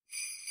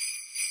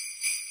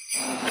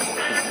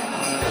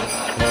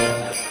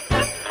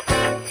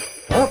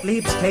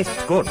Gottlieb's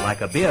tastes good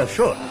like a beer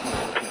should.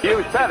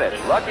 You said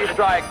it. Lucky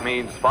Strike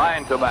means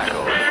fine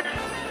tobacco.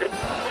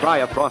 Try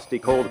a frosty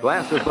cold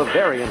glass of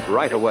Bavarian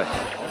right away.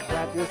 What's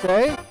that you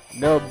say?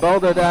 No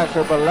Boulder Dash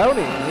or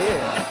baloney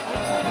here.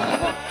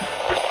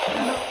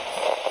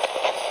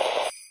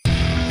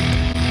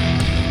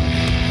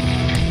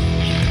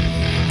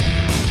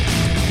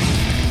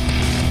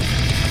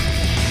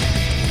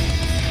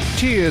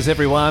 Cheers,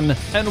 everyone,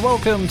 and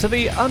welcome to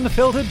the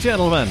Unfiltered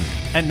Gentleman.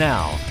 And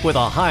now, with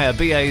a higher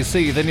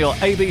BAC than your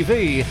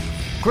ABV,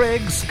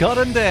 Greg, Scott,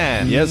 and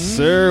Dan. Yes,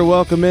 sir.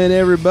 Welcome in,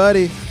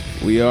 everybody.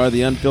 We are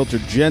the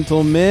Unfiltered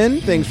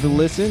Gentlemen. Thanks for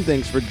listening.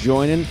 Thanks for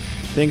joining.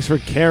 Thanks for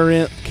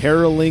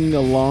caroling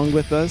along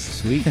with us.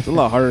 Sweet. It's a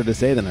lot harder to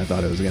say than I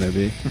thought it was going to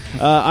be.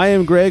 I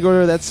am Greg,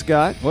 or that's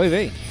Scott. Oy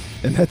vey.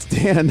 And that's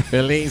Dan.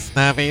 Feliz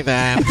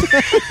Navidad.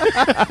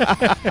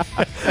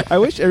 I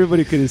wish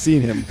everybody could have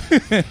seen him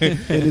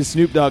in his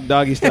Snoop Dogg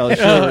doggy style shirt.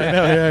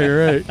 Yeah,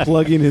 you're right.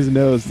 Plugging his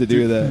nose to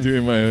do that.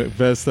 Doing my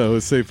best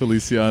Jose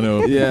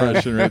Feliciano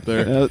impression right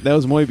there. That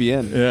was muy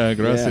bien. Yeah,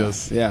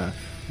 gracias. Yeah.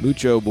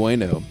 Mucho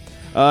bueno.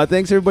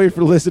 Thanks, everybody,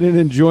 for listening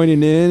and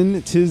joining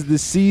in. 'Tis the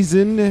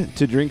season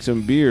to drink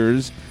some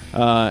beers.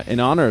 In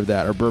honor of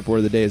that, our burp word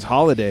of the day is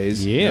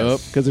holidays.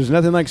 Yes. Because there's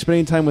nothing like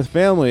spending time with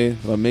family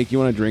that'll make you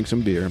want to drink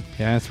some beer.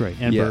 Yeah, that's right.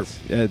 And yes,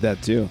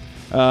 that too.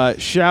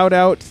 Shout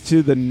out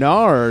to the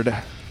Nard.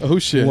 Oh,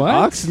 shit. What?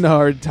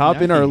 Oxnard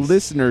topping our Nice.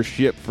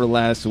 listenership for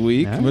last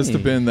week. Nice. Must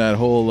have been that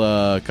whole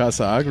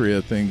Casa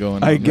Agria thing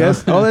going on. I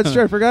guess. now. Oh, that's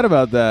true. I forgot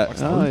about that.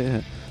 Oxnard. Oh,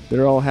 yeah.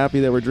 They're all happy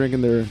that we're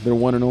drinking their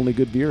one and only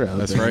good beer out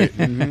That's there. right.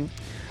 Mhm.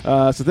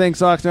 So thanks,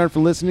 Oxnard,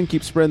 for listening.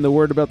 Keep spreading the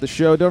word about the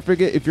show. Don't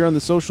forget, if you're on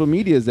the social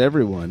medias,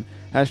 everyone,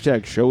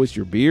 hashtag show us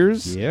your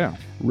beers. Yeah.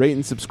 Rate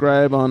and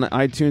subscribe on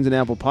iTunes and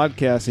Apple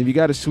Podcasts. And if you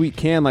got a sweet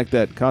can like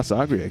that Casa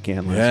Agria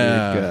can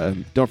last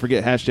week, don't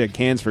forget hashtag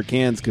cans for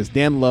cans, because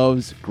Dan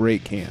loves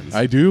great cans.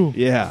 I do.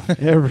 Yeah.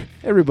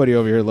 Everybody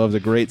over here loves a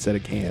great set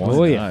of cans.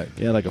 Oh, yeah.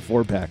 Yeah, like a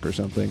 4-pack or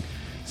something.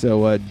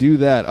 So do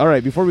that. All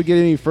right, before we get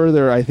any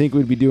further, I think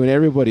we'd be doing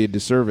everybody a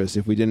disservice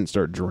if we didn't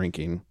start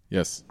drinking.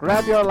 Yes.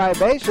 Grab your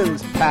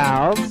libations,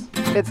 pals.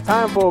 It's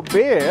time for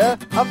Beer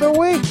of the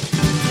Week.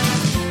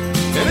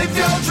 And if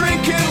you're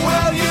drinking,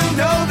 well, you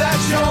know that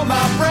you're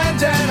my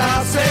friend. And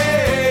I'll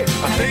say,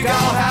 I think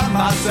I'll have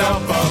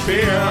myself a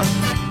beer.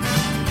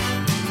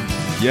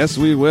 Yes,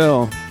 we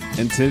will.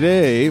 And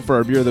today, for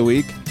our Beer of the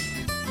Week,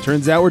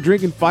 turns out we're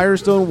drinking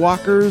Firestone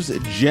Walker's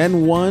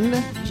Gen-1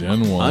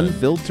 Gen-1.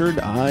 Unfiltered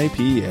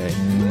IPA.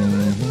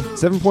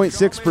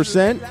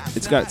 7.6%.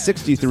 It's got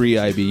 63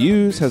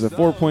 IBUs, has a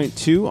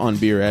 4.2 on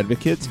Beer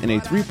Advocates, and a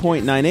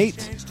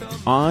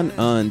 3.98 on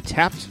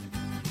Untapped.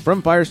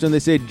 From Firestone, they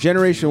say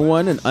Generation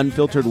 1, an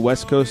unfiltered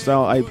West Coast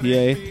style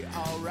IPA,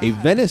 a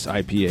Venice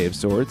IPA of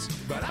sorts.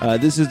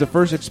 This is the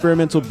first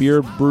experimental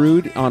beer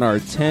brewed on our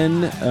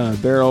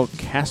 10-barrel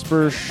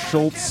Casper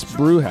Schultz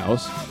brew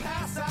house.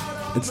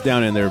 It's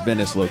down in their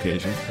Venice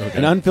location. Okay.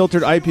 An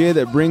unfiltered IPA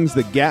that brings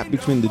the gap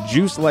between the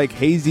juice-like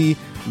hazy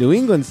New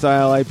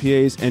England-style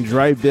IPAs and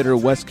dry, bitter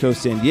West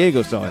Coast San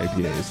Diego-style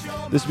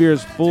IPAs. This beer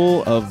is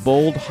full of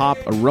bold hop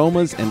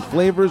aromas and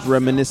flavors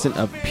reminiscent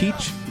of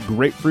peach,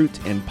 grapefruit,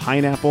 and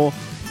pineapple,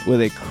 with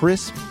a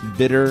crisp,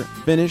 bitter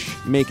finish,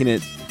 making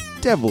it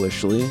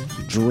devilishly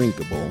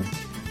drinkable.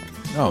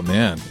 Oh,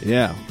 man.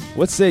 Yeah.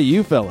 What say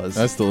you, fellas?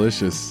 That's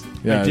delicious.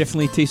 Yeah. I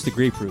definitely taste the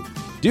grapefruit.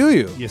 Do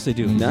you? Yes, I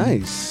do.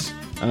 Nice.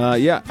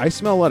 Yeah, I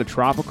smell a lot of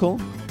tropical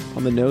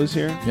on the nose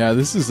here. Yeah,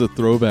 this is a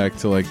throwback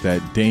to like that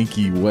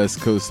danky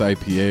West Coast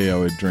IPA I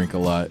would drink a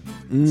lot.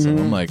 So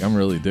I'm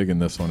really digging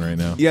this one right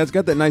now. Yeah, it's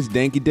got that nice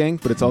danky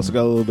dank, but it's also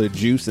got a little bit of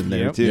juice in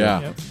there, too.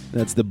 Yeah. Yep.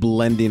 That's the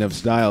blending of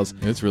styles.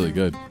 It's really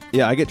good.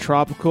 Yeah, I get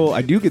tropical.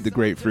 I do get the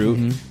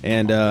grapefruit,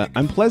 and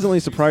I'm pleasantly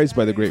surprised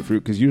by the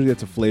grapefruit, because usually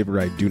that's a flavor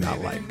I do not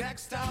like.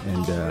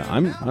 And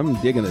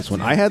I'm digging this one.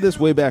 I had this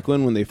way back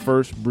when they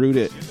first brewed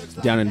it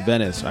down in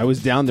Venice. I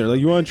was down there like,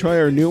 you want to try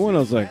our new one? I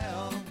was like,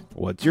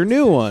 what's your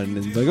new one?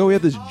 And he's like, oh, we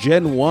have this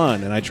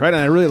Gen-1. And I tried it,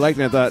 and I really liked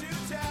it. And I thought,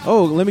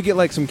 oh, let me get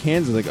like some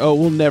cans. I was like, oh,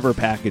 we'll never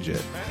package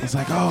it. I was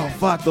like, oh,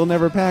 fuck, they'll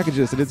never package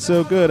this. And it's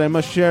so good. I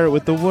must share it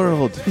with the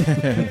world.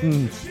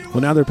 Well,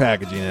 now they're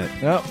packaging it.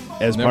 Yep.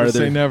 As Never part of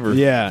their, say never.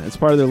 Yeah, it's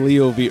part of their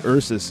Leo v.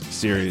 Ursus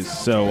series.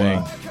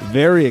 So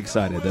very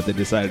excited that they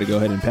decided to go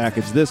ahead and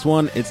package this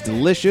one. It's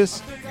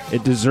delicious.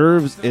 It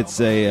deserves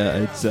it's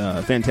a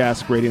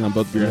fantastic rating on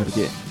both Beer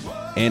Advocate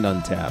and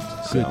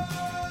Untapped. So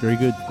Very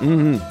good.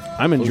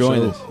 I'm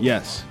enjoying so. this.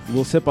 Yes,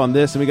 we'll sip on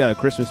this, and we got a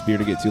Christmas beer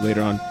to get to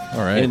later on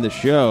in the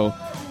show.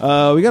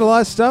 We got a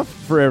lot of stuff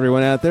for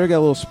everyone out there. We got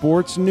a little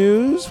sports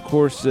news, of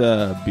course.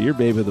 Beer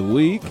Babe of the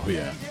Week. Oh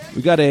yeah.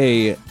 We got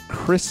a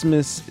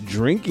Christmas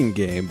drinking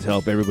game to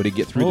help everybody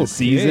get through the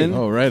season.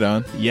 Oh, right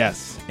on.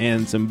 Yes,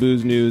 and some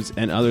booze news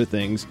and other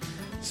things.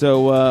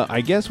 So I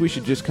guess we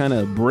should just kind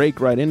of break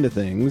right into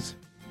things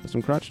with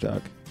some crotch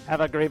talk. Have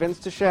a grievance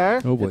to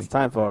share? Oh, boy. It's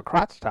time for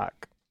crotch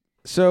talk.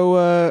 So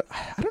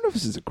I don't know if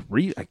this is a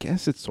grievance. I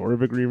guess it's sort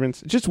of a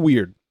grievance. It's just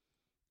weird.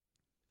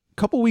 A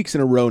couple weeks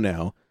in a row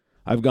now,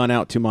 I've gone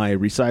out to my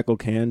recycle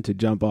can to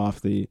jump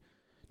off the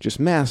just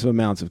massive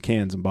amounts of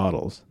cans and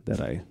bottles that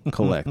I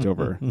collect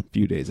over a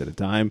few days at a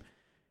time.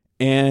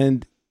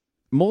 And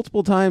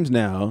multiple times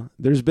now,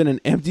 there's been an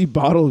empty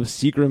bottle of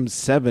Seagram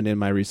 7 in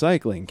my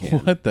recycling can.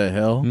 What the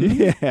hell?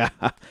 Yeah.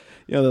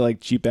 They're like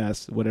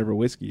cheap-ass whatever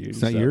whiskey.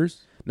 It's not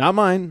yours? Not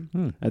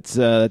mine. That's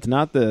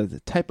not the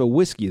type of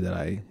whiskey that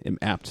I am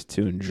apt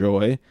to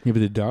enjoy. Maybe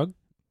the dog?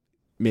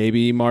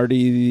 Maybe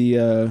Marty,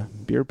 the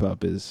beer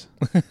pup, is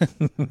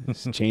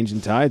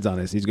changing tides on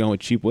us. He's going with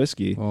cheap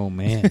whiskey. Oh,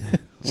 man.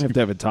 I have to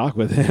have a talk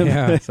with him.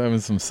 Yeah. He's having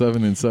some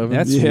 7 and 7.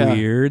 That's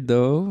weird,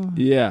 though.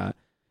 Yeah.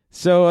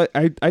 So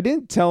I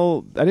didn't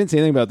say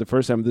anything about it the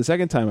first time. But the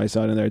second time I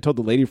saw it in there, I told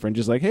the lady friend,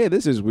 just like, hey,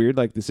 this is weird.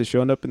 Like, this is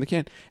showing up in the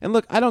can. And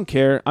look, I don't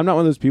care. I'm not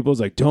one of those people who's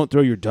like, don't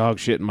throw your dog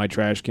shit in my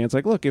trash can. It's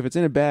like, look, if it's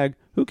in a bag,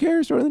 who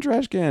cares? Throw it in the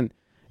trash can.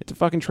 It's a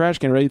fucking trash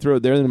can. Ready to throw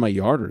it there in my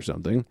yard or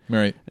something.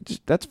 Right.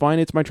 That's fine.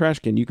 It's my trash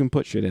can. You can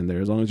put shit in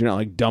there as long as you're not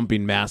like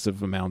dumping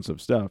massive amounts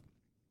of stuff.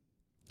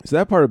 So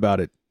that part about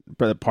it,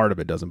 part of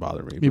it doesn't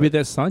bother me. Maybe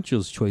that's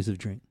Sancho's choice of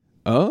drink.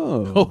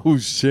 Oh,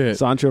 shit.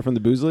 Sancho from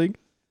the Booze League?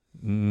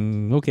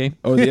 Okay.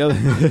 Or the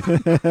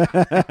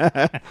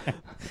other.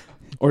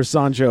 Or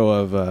Sancho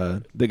of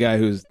the guy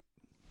who's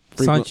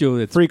Sancho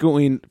that's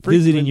frequently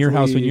visiting your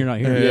house when you're not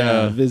here.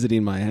 Yeah,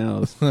 visiting my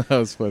house. That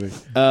was funny.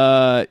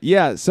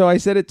 Yeah, so I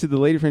said it to the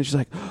lady friend. She's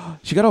like,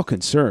 she got all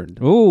concerned.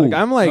 Oh,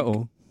 I'm like,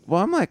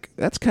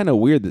 that's kind of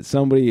weird that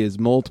somebody is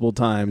multiple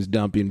times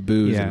dumping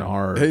booze in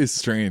our It's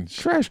strange.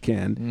 trash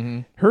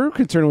can. Her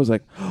concern was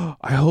like,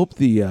 I hope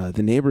the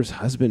neighbor's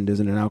husband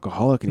isn't an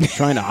alcoholic and he's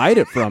trying to hide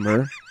it from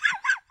her.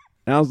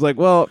 And I was like,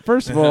 well,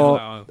 first of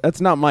all,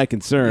 that's not my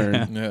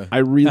concern. Yeah. I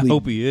really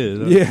hope he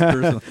is.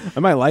 Yeah,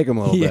 I might like him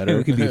a little better.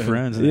 We could be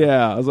friends.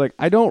 Yeah, I was like,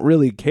 I don't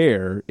really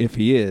care if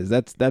he is.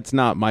 That's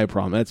not my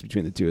problem. That's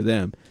between the two of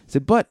them. I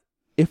said, but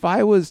if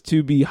I was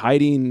to be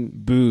hiding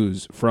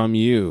booze from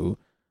you,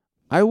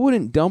 I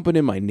wouldn't dump it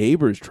in my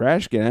neighbor's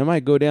trash can. I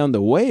might go down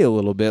the way a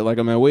little bit, like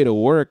on my way to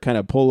work, kind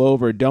of pull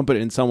over, dump it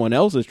in someone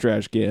else's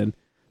trash can,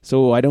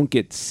 so I don't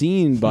get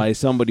seen by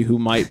somebody who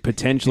might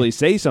potentially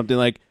say something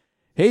like,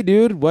 hey,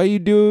 dude, what are you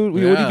doing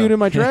in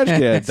my trash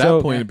can? At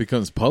that point, it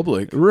becomes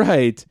public.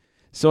 Right.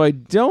 So I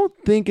don't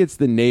think it's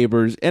the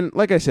neighbors. And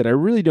like I said, I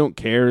really don't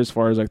care as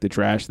far as like the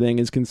trash thing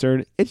is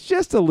concerned. It's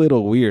just a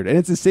little weird. And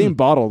it's the same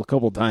bottle a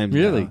couple times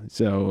Really? now.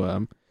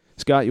 So,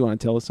 Scott, you want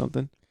to tell us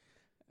something?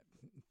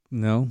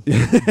 No.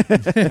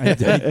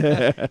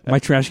 My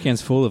trash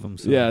can's full of them.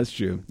 So. Yeah, that's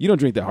true. You don't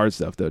drink the hard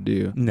stuff, though, do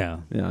you?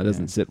 No. Yeah, it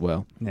doesn't sit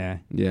well. Nah.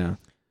 Yeah.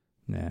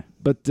 Nah.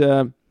 But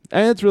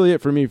and that's really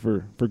it for me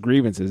for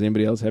grievances.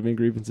 Anybody else have any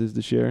grievances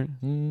to share?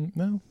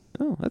 No.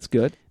 Oh, that's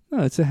good.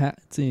 No, it's a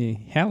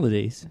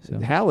holidays.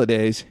 So.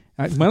 Holidays.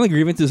 My only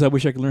grievance is I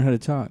wish I could learn how to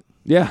talk.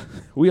 Yeah,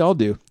 we all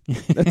do.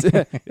 That's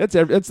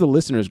the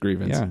listener's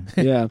grievance.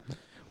 Yeah. Yeah.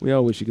 We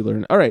all wish you could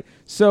learn. All right.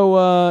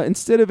 So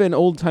instead of an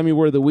old-timey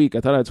word of the week,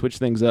 I thought I'd switch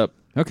things up.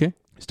 Okay.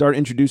 Start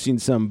introducing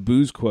some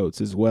booze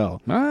quotes as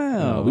well.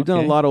 Oh, we've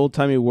done a lot of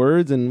old-timey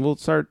words, and we'll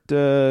start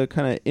kind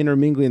of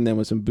intermingling them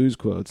with some booze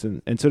quotes.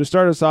 And so to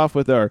start us off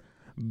with our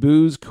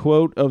booze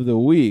quote of the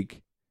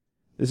week,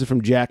 this is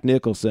from Jack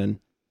Nicholson.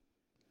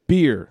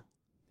 Beer.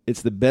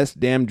 It's the best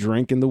damn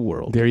drink in the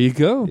world. There you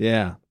go.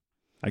 Yeah.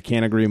 I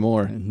can't agree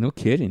more. No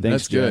kidding.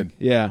 Thanks, That's good. Jack.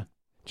 Yeah.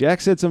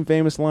 Jack said some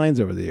famous lines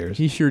over the years.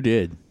 He sure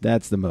did.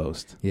 That's the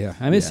most. Yeah.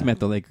 I miss him at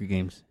the Laker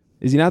games.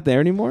 Is he not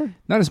there anymore?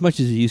 Not as much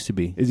as he used to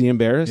be. Is he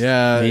embarrassed?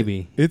 Yeah.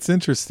 Maybe. It's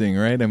interesting,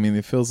 right? I mean,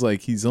 it feels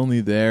like he's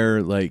only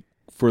there like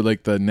for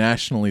like the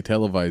nationally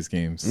televised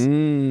games.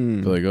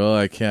 Like, oh,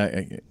 I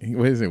can't.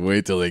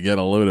 Wait till they get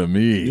a load of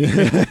me.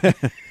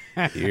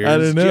 I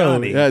don't know.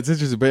 Johnny. Yeah, it's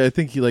interesting. But I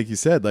think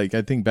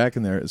I think back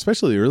in there,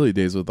 especially the early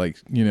days with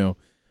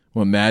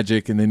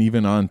Magic, and then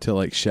even on to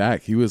like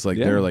Shaq, he was like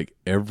there like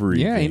every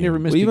game. He never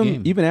missed a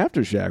game. Even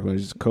after Shaq, when it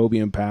was just Kobe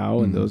and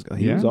Powell and those guys,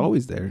 he was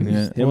always there.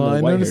 Yeah. Well,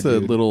 I noticed a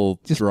little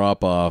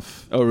drop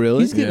off. Oh,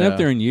 really? He's getting up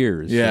there in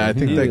years. Yeah, so. I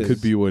think He that is.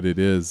 could be what it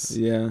is.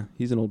 Yeah,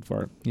 he's an old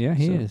fart. Yeah,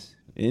 he is.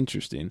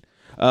 Interesting.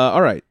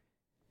 All right,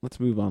 let's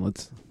move on.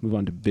 Let's move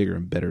on to bigger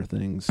and better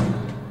things.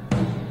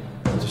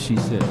 That's what she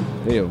said.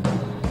 Heyo.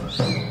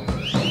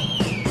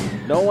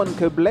 No one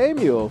could blame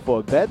you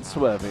for bed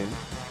swerving.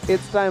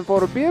 It's time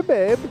for Beer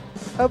Babe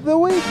of the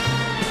Week.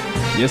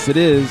 Yes, it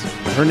is.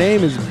 Her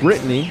name is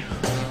Brittany.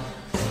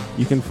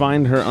 You can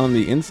find her on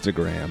the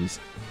Instagrams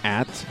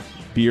at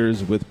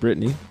Beers with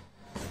Brittany.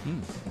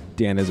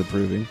 Dan is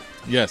approving.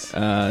 Yes.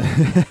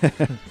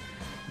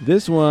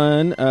 This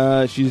one,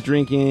 she's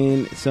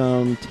drinking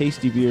some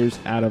tasty beers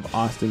out of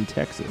Austin,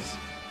 Texas.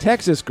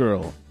 Texas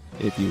girl,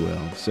 if you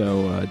will.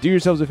 So do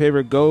yourselves a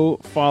favor. Go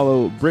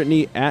follow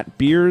Brittany at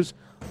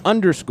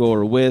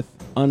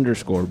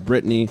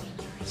Beers_with_Brittany.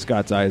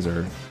 Scott's eyes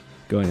are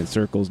going in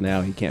circles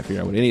now. He can't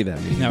figure out what any of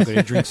that means. Now I'm going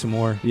to drink some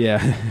more.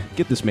 Yeah.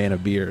 Get this man a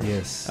beer.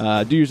 Yes.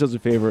 Do yourselves a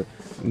favor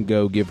and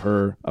go give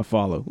her a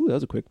follow. Ooh, that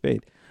was a quick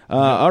fade.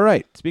 All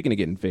right. Speaking of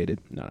getting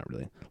faded. No, not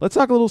really. Let's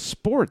talk a little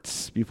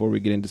sports before we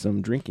get into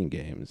some drinking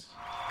games.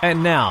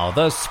 And now,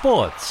 the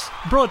sports,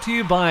 brought to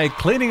you by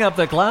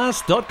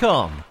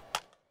cleaninguptheglass.com.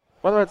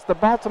 Whether it's the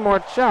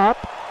Baltimore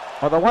Chop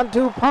For the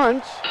 1-2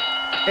 punch,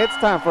 it's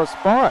time for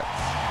sports.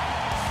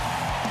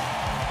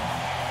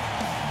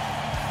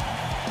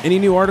 Any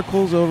new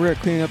articles over at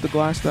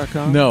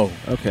cleaninguptheglass.com? No.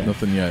 Okay.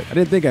 Nothing yet. I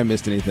didn't think I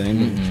missed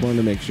anything. Just wanted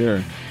to make sure.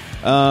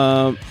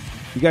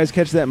 You guys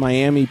catch that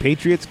Miami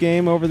Patriots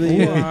game over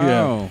the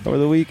Wow. over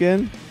the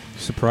weekend?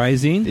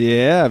 Surprising.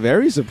 Yeah,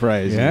 very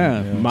surprising.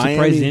 Yeah. Miami,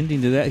 Surprise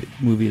ending to that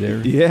movie there.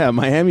 Yeah,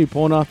 Miami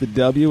pulling off the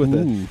W with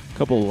Ooh. a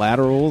couple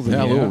laterals. And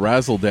Yeah, a little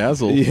razzle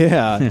dazzle.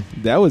 Yeah,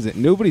 that was it.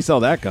 Nobody saw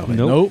that coming.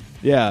 Nope.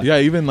 Yeah. Yeah,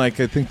 even like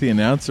I think the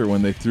announcer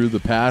when they threw the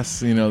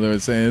pass, they were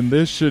saying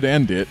this should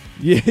end it.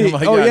 Yeah. I'm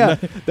like, Oh, yeah.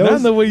 Not, That not was-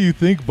 in the way you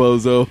think,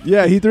 bozo.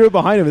 Yeah, he threw it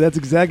behind him. And that's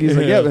exactly. He's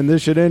like, Yeah. yeah, and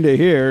this should end it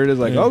here. And it's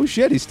like, oh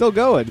shit, he's still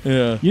going.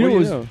 Yeah. You know,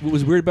 What do what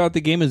was weird about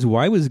the game is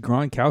why was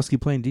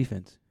Gronkowski playing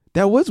defense?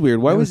 That was weird.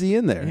 Why That was was- he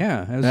in there?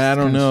 Yeah, that was I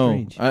don't kinda know.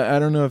 strange. I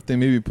don't know if they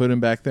maybe put him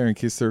back there in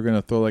case they were going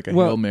to throw like a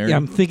Hail Mary. Yeah,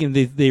 I'm thinking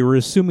they were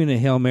assuming a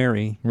Hail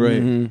Mary, right.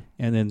 Mhm.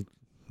 and then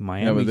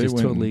Miami but they just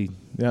went- totally.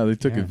 Yeah, they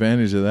took Yeah.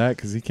 advantage of that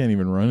because he can't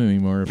even run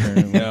anymore,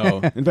 apparently. No.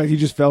 In fact, he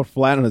just fell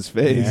flat on his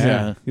face.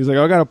 Yeah. He's like,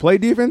 I got to play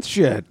defense?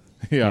 Shit.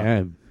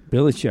 Yeah,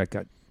 Belichick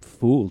got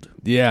fooled.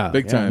 Yeah.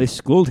 Big Yeah, time. they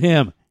schooled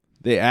him.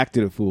 They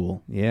acted a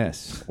fool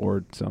Yes.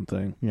 or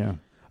something. Yeah.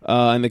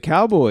 And the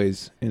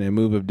Cowboys, in a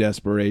move of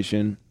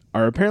desperation,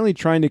 are apparently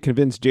trying to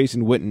convince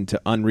Jason Witten to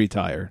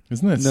unretire.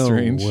 Isn't that No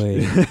strange?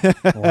 way.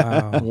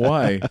 Wow.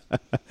 Why?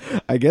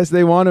 I guess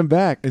they want him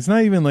back. It's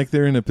not even like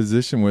they're in a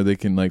position where they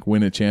can like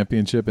win a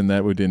championship and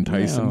that would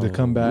entice them to No.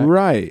 come back.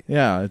 Right.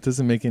 Yeah, it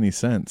doesn't make any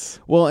sense.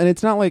 Well, and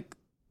it's not like,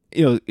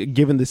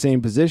 given the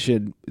same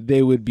position,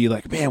 they would be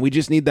like, man, we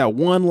just need that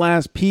one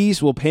last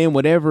piece. We'll pay him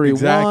whatever he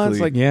Exactly. wants.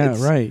 Like, Yeah, it's-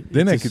 right.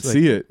 Then I It's could just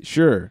see it.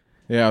 Sure.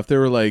 Yeah, if they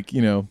were like,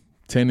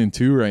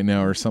 10-2 right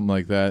now or something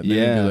like that, then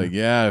Yeah. they'd be like,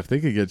 yeah, if they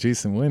could get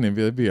Jason Wynn,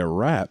 it'd be a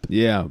wrap.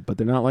 Yeah, but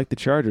they're not like the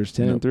Chargers,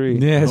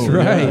 10-3. Yeah, that's Oh,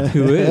 right. yeah.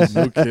 Who is?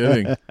 No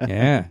kidding.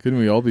 Yeah. Couldn't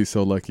we all be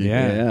so lucky?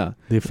 Yeah. Yeah.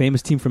 The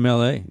famous team from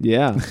L.A.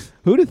 Yeah.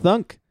 Who'd have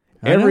thunk?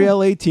 I Every know.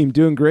 LA team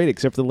doing great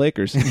except for the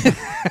Lakers.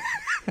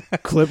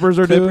 Clippers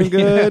are doing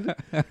good.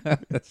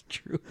 That's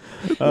true.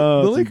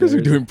 Oh, The it's Lakers are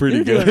embarrassing. doing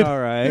pretty They're good. doing all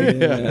right.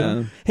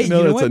 Yeah. Hey, I know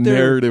you know that's what? a They're-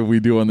 narrative we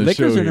do on the show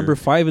Lakers are here. number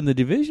 5 in the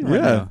division right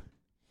Yeah. now.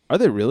 Are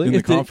they really? in the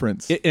If they-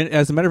 conference. And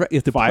as a matter of fact,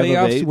 if the 5 of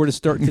playoffs 8? were to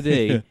start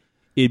today,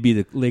 it'd be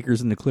the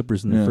Lakers and the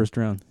Clippers in the Yeah. first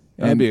round.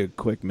 That'd be a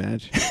quick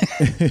match.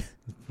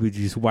 Would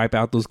you just wipe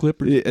out those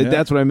Clippers? Yeah,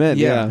 that's what I meant.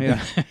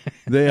 Yeah.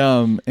 They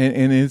and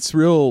it's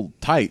real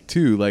tight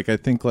too. Like I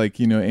think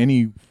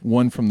any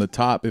one from the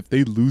top, if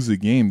they lose a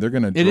game, they're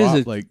gonna It drop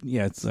is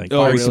it's like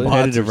Oh, very really?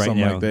 competitive or right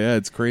something now. like that. Yeah,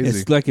 it's crazy.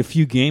 It's like a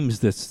few games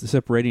that's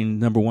separating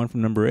number 1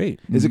 from number 8.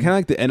 Is it kind of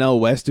like the NL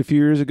West a few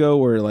years ago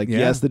where, like, Yeah.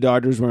 yes, the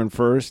Dodgers were in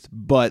first,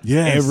 but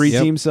Yes. every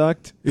Yep. team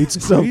sucked?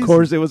 It's So, of crazy.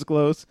 course, it was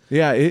close.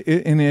 Yeah,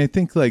 and I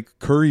think like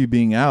Curry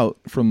being out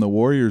from the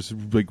Warriors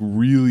like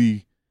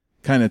really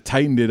kind of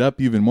tightened it up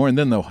even more. And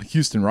then the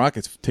Houston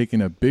Rockets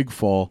taking a big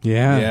fall.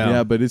 Yeah.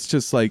 Yeah. But it's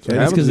just like What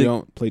happens 'cause if you they-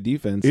 don't play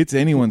defense? it's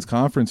anyone's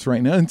conference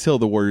right now until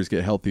the Warriors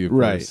get healthy, of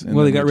Right. course. And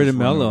Well, they then got rid of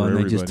just run Melo over and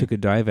they just everybody. took a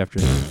dive after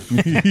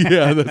that.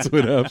 Yeah, that's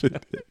what happened.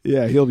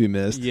 Yeah, he'll be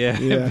missed.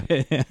 Yeah.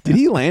 Did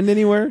he land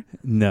anywhere?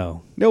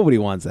 No. Nobody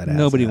wants that.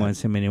 Nobody asset.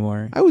 wants him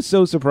anymore. I was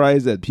so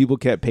surprised that people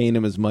kept paying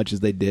him as much as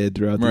they did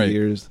throughout the Right.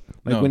 years.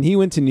 Like No. when he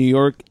went to New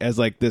York as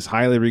like this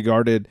highly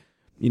regarded,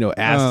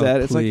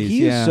 asset. It's like please,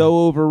 he yeah. is so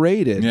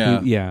overrated.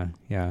 Yeah.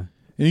 Yeah.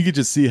 And you could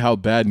just see how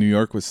bad New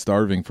York was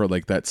starving for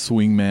like that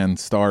swingman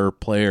star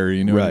player.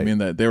 You know what I Right. mean?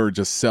 That they were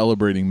just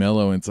celebrating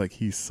Melo, and it's like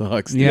he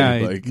sucks. dude. Yeah,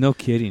 like no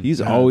kidding.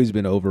 He's always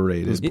been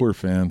overrated. those poor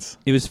fans.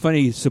 It was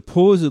funny.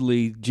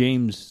 Supposedly,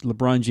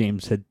 LeBron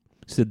James had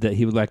said that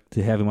he would like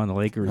to have him on the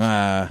Lakers.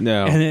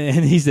 No.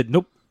 And he said,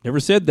 nope, never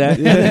said that.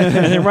 And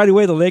then right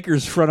away, the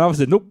Lakers front office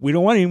said, nope, we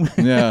don't want him.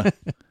 Yeah,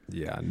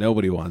 Yeah,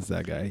 nobody wants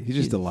that guy. He's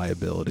just a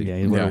liability.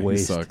 Yeah, what a he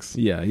waste. sucks.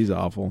 Yeah, he's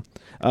awful.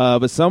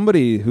 But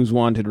somebody who's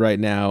wanted right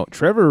now,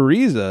 Trevor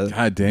Ariza,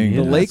 God dang.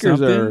 the Yeah, Lakers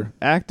something. are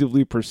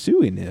actively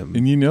pursuing him.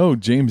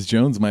 And James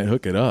Jones might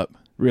hook it up.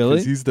 Really?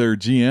 'Cause he's their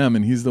GM,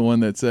 and he's the one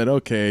that said,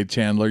 okay,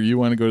 Chandler, you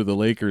want to go to the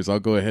Lakers,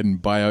 I'll go ahead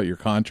and buy out your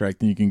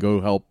contract, and you can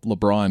go help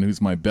LeBron, who's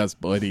my best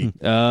buddy.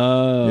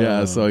 Oh.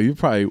 Yeah, so you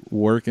probably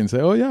work and say,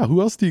 oh, yeah, who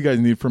else do you guys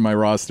need for my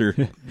roster?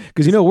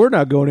 Because we're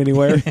not going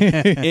anywhere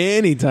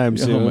anytime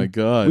soon. Oh, my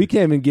God. We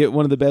can't even get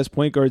one of the best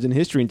point guards in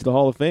history into the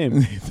Hall of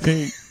Fame.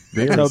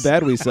 That's how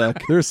bad we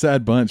suck. They're a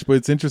sad bunch, but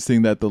it's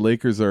interesting that the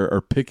Lakers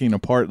are picking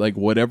apart like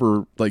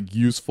whatever like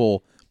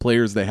useful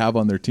players they have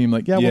on their team.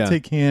 Like, Yeah. we'll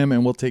take him,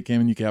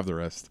 and you can have the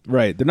rest.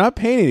 Right. They're not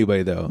paying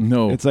anybody, though.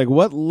 No. It's like,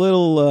 what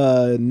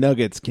little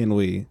nuggets can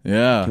we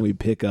Yeah,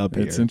 pick up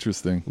here? it's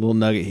interesting. A little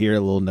nugget here,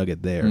 a little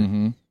nugget there.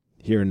 Mm-hmm.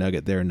 Here a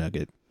nugget, there a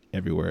nugget.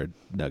 Everywhere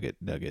nugget.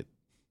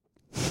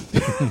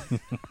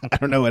 I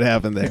don't know what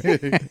happened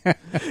there.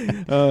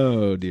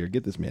 Oh, dear.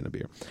 Get this man a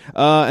beer.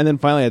 And then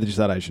finally, I just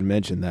thought I should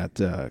mention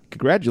that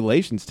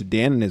congratulations to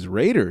Dan and his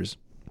Raiders.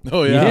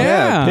 Oh, yeah.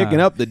 Yeah. Picking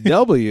up the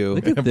W.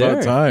 Look at About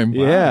there. time.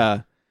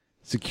 Yeah.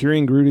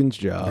 Securing Gruden's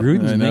job.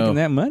 Gruden's I know. making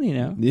that money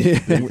now. Yeah.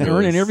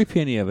 Earning every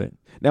penny of it.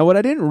 Now, what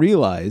I didn't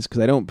realize,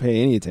 because I don't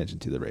pay any attention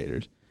to the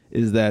Raiders,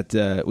 is that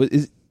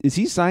is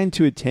he signed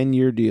to a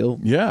 10-year deal?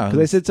 Yeah. Because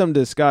I said something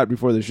to Scott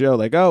before the show,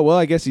 like, oh, well,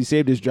 I guess he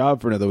saved his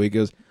job for another week. He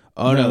goes,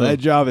 oh, no, that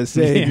job is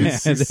saved. Yeah.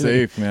 It's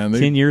safe, man.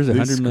 10 years, they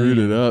 $100 screwed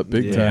million. it up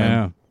big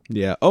time.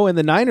 Yeah. Oh, and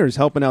the Niners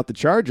helping out the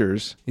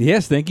Chargers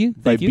Yes, thank you.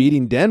 by Thank you.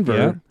 beating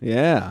Denver.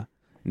 Yeah.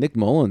 Nick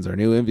Mullins, our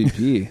new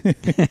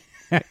MVP.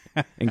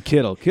 And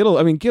Kittle.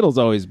 Kittle's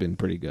always been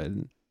pretty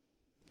good.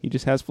 He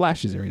just has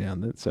flashes every now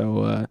and then.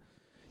 So,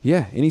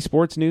 yeah. Any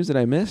sports news that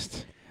I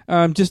missed?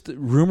 Just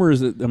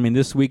rumors that,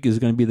 this week is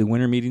going to be the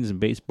winter meetings in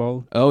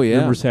baseball. Oh, yeah.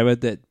 Rumors have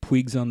it that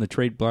Puig's on the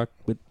trade block,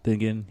 but then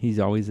again, he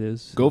always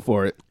is. Go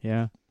for it.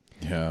 Yeah.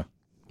 Yeah.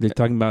 They're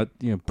talking about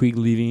Puig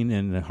leaving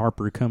and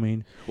Harper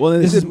coming. Well,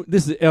 This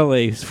is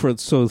L.A. for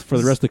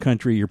the rest of the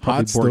country. You're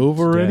probably Hot bored stove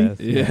to already?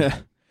 death. Yeah.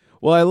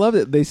 Well, I love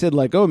it. They said,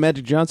 like, oh,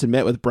 Magic Johnson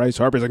met with Bryce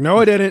Harper. He's like, no,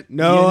 I didn't.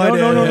 No, I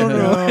didn't.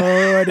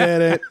 No, I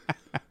didn't.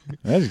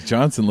 Magic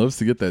Johnson loves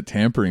to get that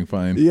tampering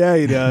fine. Yeah,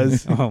 he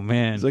does. Oh,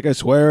 man. He's like, I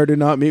swear I did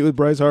not meet with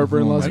Bryce Harper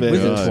in Las my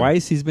Vegas. Was God. it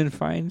twice he's been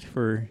fined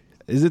for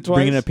Is it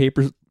twice?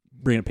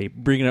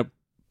 bringing up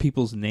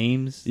people's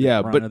names?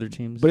 Yeah, that were on other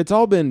teams. But it's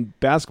all been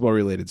basketball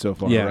related so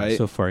far, yeah, right?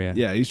 so far, yeah.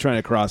 Yeah, he's trying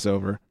to cross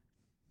over.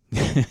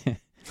 I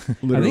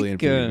Literally and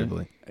think,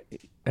 figuratively.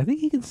 I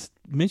think he can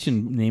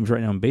mention names right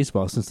now in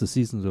baseball since the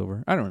season's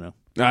over. I don't know.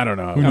 I don't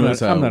know. Who knows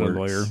how I'm it not a works?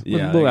 lawyer.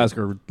 Yeah, we'll I- ask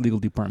our legal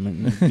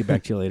department and get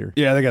back to you later.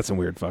 Yeah, they got some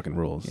weird fucking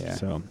rules. Yeah.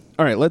 So,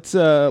 all right, let's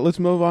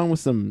move on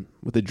with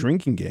the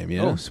drinking game.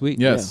 Yeah. Oh, sweet.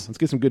 Yes. Let's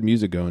get some good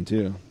music going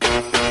too. All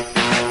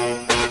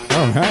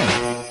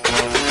right.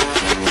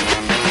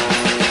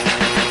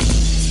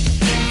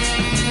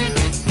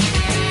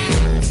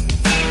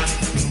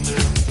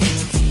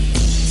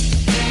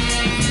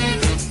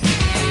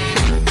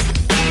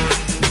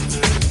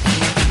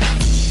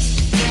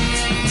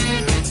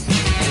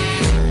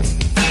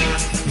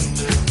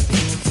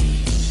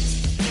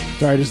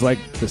 Sorry, I just like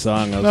the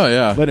song. I was Oh,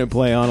 yeah. letting it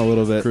play on a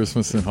little bit.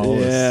 Christmas in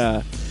Hollis.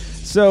 Yeah.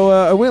 So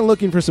I went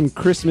looking for some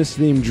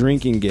Christmas-themed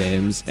drinking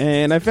games,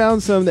 and I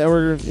found some that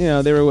were,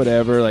 they were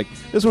whatever. Like,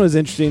 this one was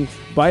interesting.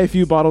 Buy a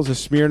few bottles of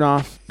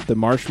Smirnoff, the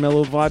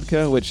marshmallow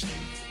vodka, which...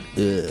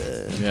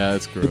 Yeah,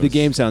 it's gross. But the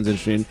game sounds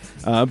interesting.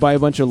 Buy a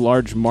bunch of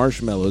large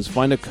marshmallows.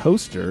 Find a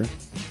coaster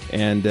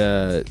and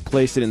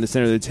place it in the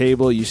center of the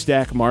table. You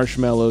stack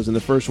marshmallows, and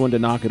the first one to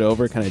knock it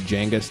over, kind of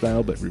Jenga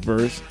style, but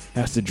reverse,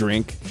 has to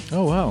drink.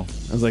 Oh, wow.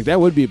 I was like, that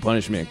would be a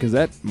punishment, because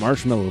that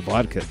marshmallow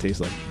vodka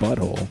tastes like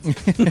butthole.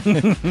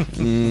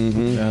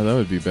 Yeah, that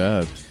would be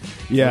bad.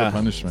 Yeah. What a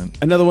punishment.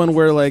 Another one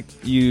where, like,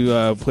 you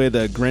play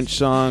the Grinch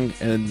song,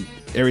 and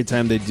every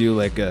time they do,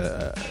 like,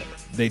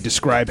 they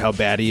describe how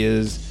bad he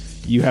is,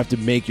 you have to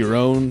make your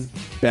own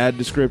bad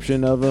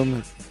description of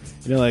him.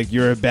 Like,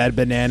 you're a bad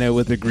banana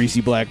with a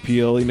greasy black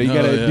peel. You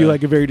gotta do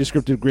like a very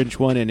descriptive Grinch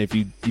one, and if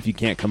you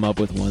can't come up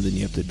with one, then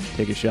you have to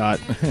take a shot.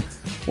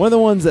 One of the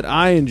ones that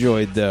I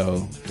enjoyed,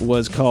 though,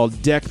 was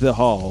called Deck the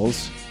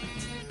Halls.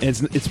 And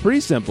it's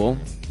pretty simple.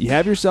 You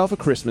have yourself a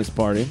Christmas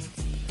party.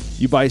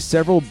 You buy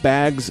several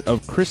bags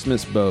of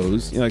Christmas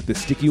bows, like the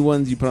sticky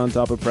ones you put on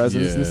top of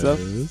presents and stuff.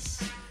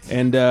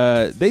 And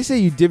they say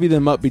you divvy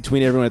them up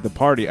between everyone at the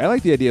party. I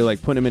like the idea of,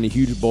 like, putting them in a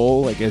huge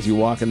bowl, like, as you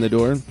walk in the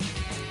door.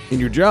 And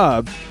your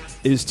job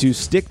is to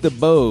stick the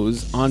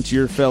bows onto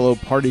your fellow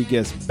party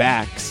guests'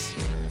 backs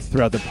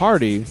throughout the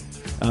party.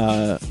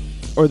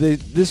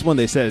 This one,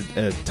 they said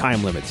a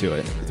time limit to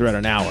it, throughout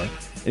an hour.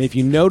 And if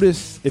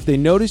they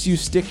notice you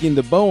sticking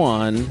the bow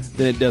on,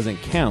 then it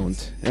doesn't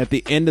count. And at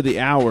the end of the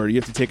hour, you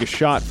have to take a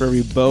shot for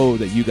every bow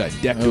that you got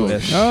decked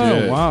with. shit.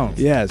 Oh, wow.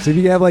 Yeah, so if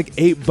you have like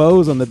 8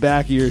 bows on the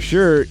back of your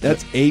shirt,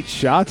 that's 8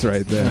 shots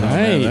right there. Oh,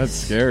 man, Nice. that's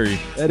scary.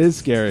 That is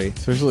scary.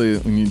 Especially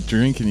when you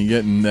drink and you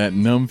get in that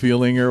numb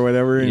feeling or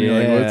whatever, and you're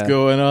like, what's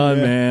going on,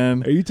 Yeah.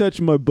 man? Are you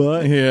touching my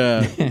butt?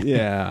 Yeah.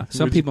 Yeah.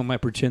 Some people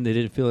might pretend they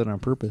didn't feel it on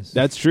purpose.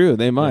 That's true.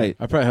 They might.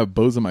 I probably have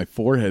bows on my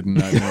forehead and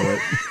not know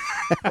it.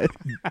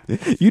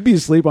 You'd be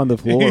asleep on the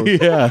floor.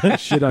 Yeah.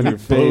 Shit on your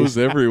Bows face.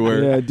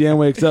 everywhere. Yeah, Dan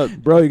wakes up.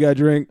 Bro, you got to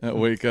drink. I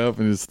wake up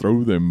and just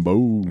throw them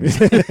bows.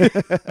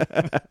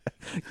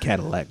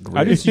 Cadillac I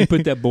gray. just you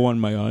put that bow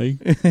on my eye.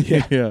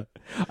 Yeah.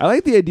 I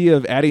like the idea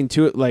of adding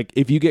to it, like,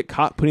 if you get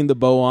caught putting the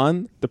bow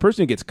on, the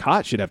person who gets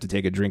caught should have to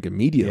take a drink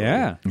immediately.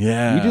 Yeah.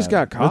 Yeah. You just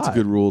got caught. That's a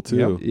good rule,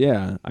 too.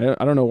 Yeah.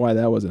 I don't know why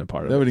that wasn't a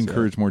part of it. That would so.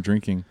 encourage more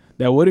drinking.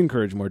 That would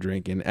encourage more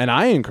drinking. And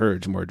I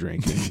encourage more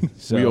drinking.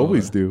 So, We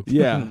always do.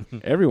 Yeah.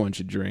 Everyone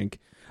should drink.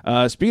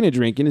 Speaking of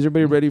drinking, is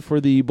everybody ready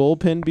for the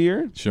bullpen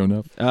beer? Sure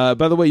enough.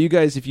 By the way, you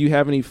guys, if you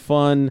have any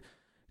fun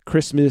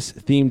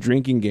Christmas-themed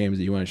drinking games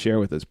that you want to share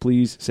with us,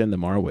 please send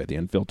them our way,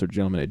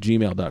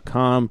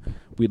 theunfilteredgentleman@gmail.com.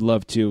 We'd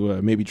love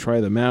to maybe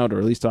try them out or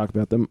at least talk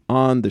about them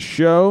on the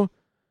show.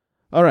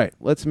 All right,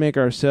 let's make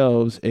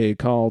ourselves a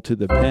call to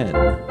the pen.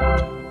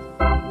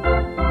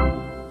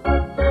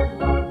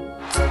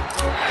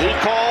 He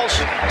calls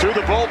to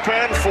the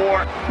bullpen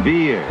for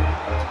Beer.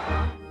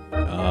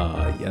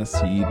 Yes,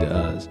 he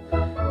does.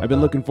 I've been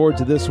looking forward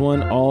to this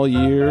one all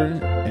year,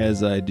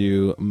 as I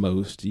do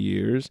most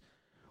years.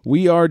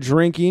 We are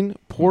drinking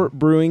Port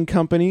Brewing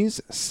Company's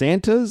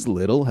Santa's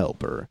Little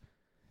Helper.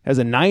 Has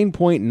a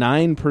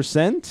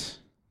 9.9%,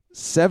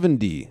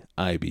 70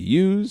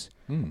 IBUs.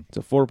 It's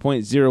a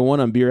 4.01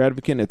 on Beer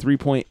Advocate and a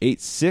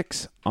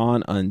 3.86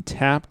 on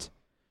Untapped.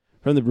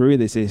 From the brewery,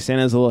 they say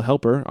Santa's Little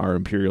Helper, our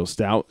Imperial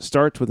Stout,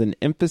 starts with an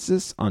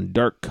emphasis on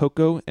dark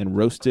cocoa and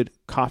roasted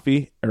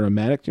coffee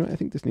aromatic. You know, I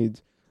think this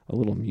needs a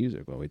little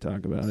music while we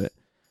talk about it.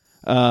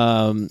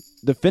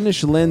 The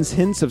finish lends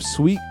hints of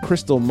sweet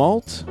crystal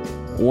malt,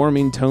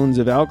 warming tones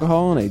of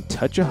alcohol, and a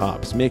touch of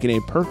hops, making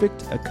a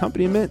perfect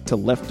accompaniment to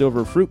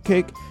leftover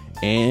fruitcake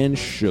and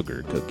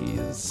sugar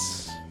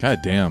cookies. God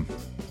damn.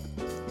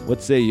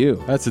 What say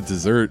you? That's a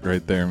dessert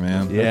right there,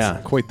 man. Yeah.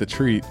 That's quite the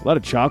treat. A lot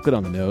of chocolate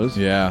on the nose.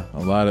 Yeah,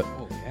 a lot of...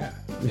 Oh, yeah.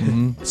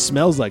 It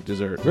smells like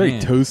dessert. Very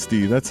Man.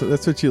 toasty. That's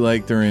what you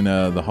like during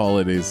the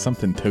holidays.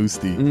 Something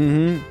toasty.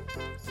 Mm-hmm.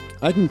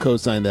 I can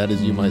co-sign that,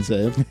 as you might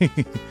say.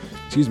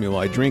 Excuse me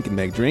while I drink and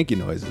make drinking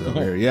noises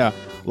over here. Yeah.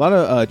 A lot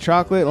of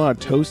chocolate, a lot of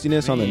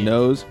toastiness on the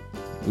nose.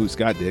 Ooh,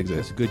 Scott digs it.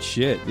 That's good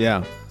shit.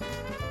 Yeah.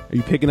 Are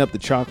you picking up the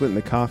chocolate and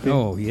the coffee?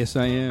 Oh, yes,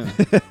 I am.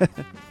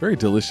 Very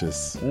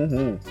delicious.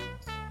 Mm-hmm.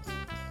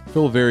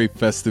 Feel very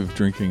festive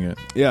drinking it.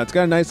 Yeah, it's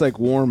got a nice, like,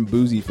 warm,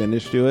 boozy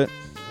finish to it.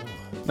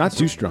 Not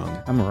too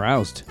strong. I'm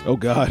aroused. Oh,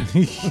 God.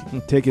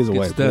 Take his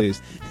away, stuff.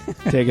 please.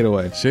 Take it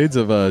away. Shades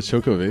of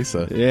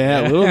Chocovesa.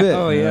 Yeah, a little bit.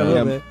 Oh, yeah, a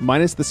little bit.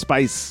 Minus the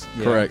spice.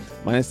 Yeah. Correct.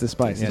 Minus the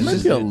spice. Yeah, It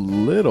might be a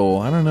little.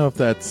 I don't know if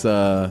that's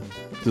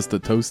just a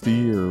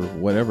toasty or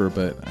whatever,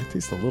 but I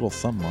taste a little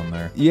something on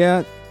there.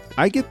 Yeah,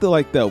 I get the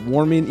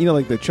warming,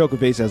 like the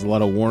Chocovesa has a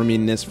lot of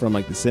warmingness from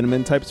like the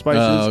cinnamon type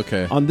spices. Oh,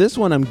 okay. On this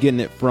one, I'm getting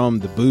it from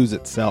the booze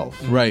itself.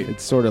 Right.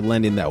 It's sort of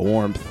lending that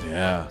warmth.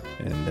 Yeah.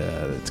 And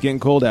it's getting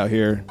cold out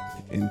here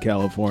in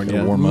California.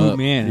 Gotta warm Ooh, up.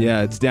 man.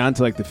 Yeah, it's down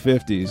to like the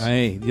 50s.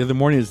 Hey, the other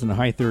morning it was in the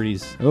high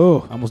 30s.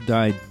 Oh, Almost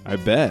died. I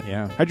bet.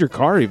 Yeah. How'd your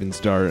car even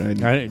start?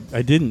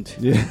 I didn't.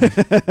 Yeah.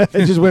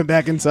 It just went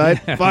back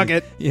inside. Fuck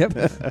it.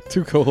 Yep.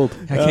 Too cold.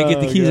 I can't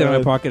get the keys out of my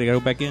God. pocket. I gotta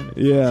go back in.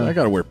 Yeah. So I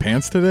got to wear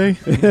pants today?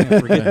 Yeah,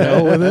 forget The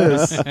hell with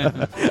this. I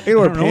can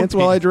wear don't know pants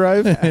while I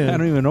drive. I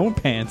don't even own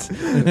pants.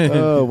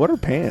 What are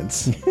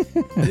pants?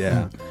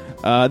 Yeah.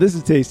 This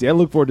is tasty. I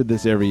look forward to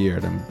this every year,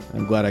 and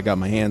I'm glad I got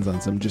my hands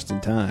on some just in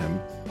time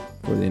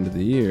for the end of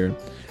the year.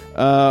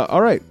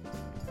 All right.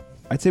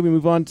 I'd say we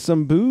move on to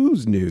some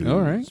booze news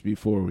All right.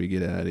 before we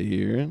get out of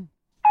here.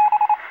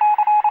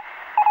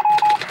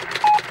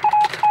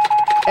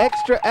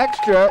 Extra,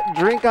 extra,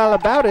 drink all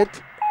about it.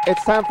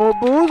 It's time for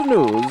booze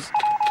news.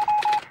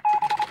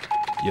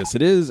 Yes,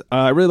 it is.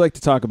 I really like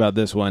to talk about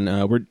this one.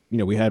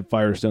 We had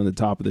Firestone at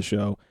the top of the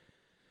show.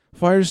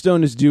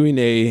 Firestone is doing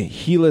a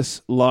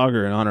Helis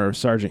lager in honor of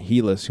Sergeant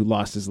Helis, who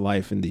lost his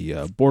life in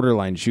the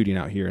borderline shooting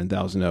out here in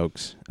Thousand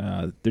Oaks.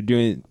 They're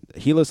doing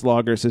Helis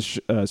lager. It says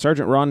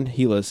Sergeant Ron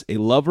Helis, a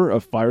lover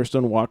of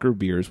Firestone Walker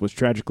beers, was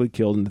tragically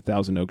killed in the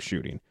Thousand Oaks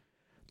shooting.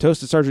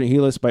 Toast to Sergeant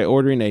Helis by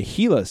ordering a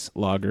Helis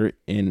lager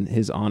in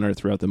his honor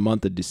throughout the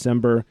month of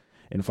December,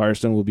 and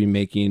Firestone will be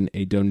making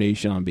a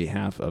donation on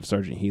behalf of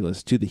Sergeant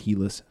Helis to the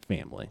Helis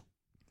family.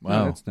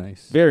 Wow. Oh, that's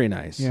nice. Very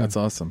nice. Yeah. That's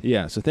awesome.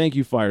 Yeah, so thank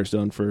you,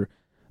 Firestone, for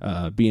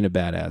being a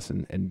badass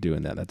and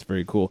doing that. That's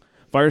very cool.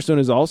 Firestone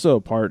is also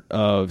a part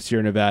of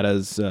Sierra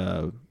Nevada's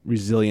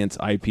Resilience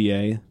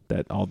IPA,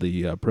 that all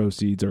the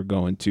proceeds are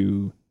going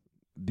to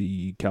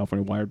the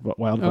California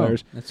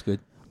wildfires. Oh, that's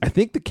good. I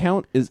think the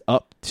count is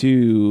up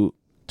to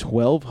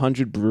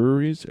 1,200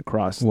 breweries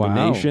across the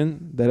Wow.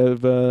 nation that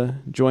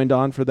have joined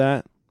on for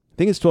that. I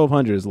think it's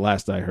 1,200 is the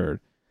last I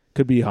heard.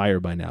 Could be higher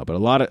by now, but a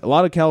lot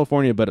of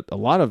California, but a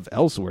lot of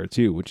elsewhere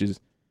too, which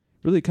is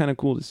really kind of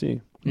cool to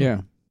see.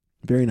 Yeah.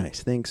 Very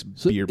nice. Thanks,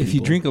 So beer if people.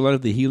 you drink a lot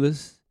of the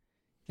Helis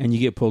and you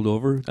get pulled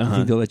over, you Uh-huh.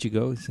 think they'll let you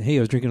go? Say, hey,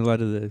 I was drinking a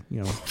lot of the,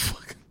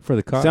 for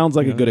the cop. Sounds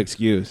like you a know? good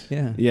excuse.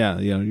 Yeah. Yeah,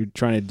 you're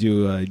trying to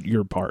do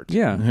your part.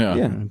 Yeah.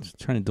 Yeah. I'm just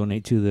trying to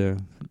donate to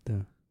the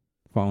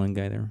fallen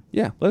guy there.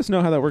 Yeah, let us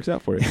know how that works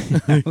out for you.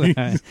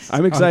 I'm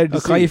I'm excited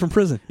I'll to call see. you from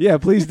prison. Yeah,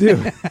 please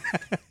do.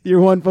 Your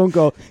one phone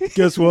call.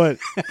 Guess what?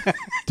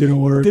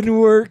 Didn't work. Didn't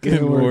work.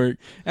 Didn't work.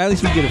 At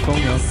least we get a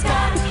phone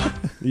call.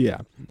 Yeah.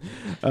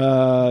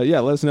 Yeah,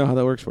 let us know how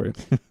that works for you.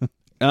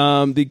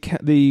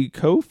 The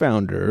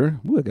co-founder,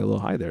 ooh, I got a little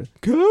high there.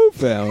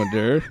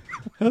 Co-founder,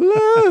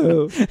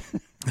 hello,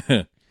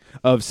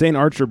 of St.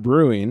 Archer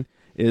Brewing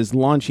is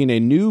launching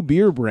a new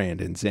beer brand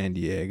in San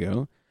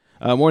Diego.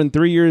 More than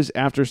 3 years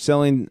after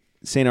selling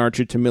St.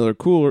 Archer to Miller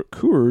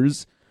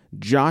Coors,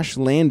 Josh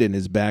Landon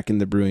is back in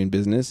the brewing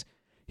business.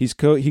 He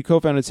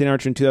co-founded St.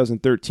 Archer in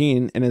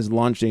 2013 and has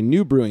launched a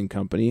new brewing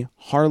company,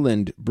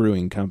 Harland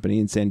Brewing Company,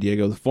 in San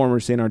Diego. The former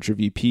St. Archer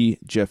VP,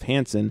 Jeff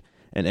Hansen,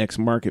 and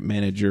ex-market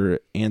manager,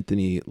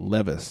 Anthony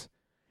Levis.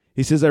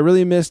 He says, I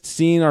really missed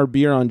seeing our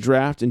beer on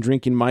draft and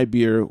drinking my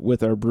beer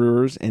with our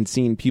brewers and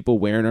seeing people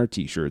wearing our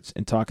T-shirts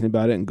and talking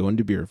about it and going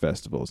to beer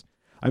festivals.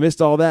 I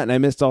missed all that, and I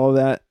missed all of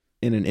that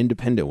in an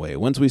independent way.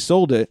 Once we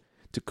sold it,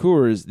 to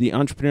Coors, the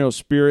entrepreneurial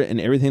spirit and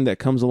everything that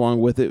comes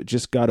along with it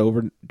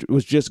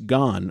was just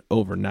gone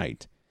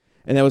overnight.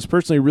 And that was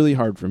personally really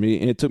hard for me,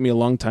 and it took me a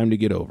long time to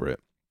get over it.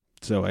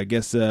 So I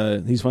guess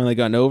he's finally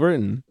gotten over it,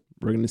 and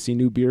we're going to see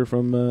new beer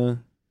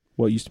from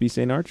what used to be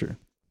St. Archer.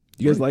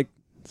 You guys like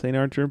St.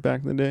 Archer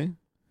back in the day?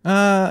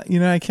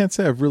 I can't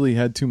say I've really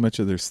had too much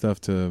of their stuff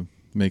to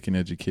make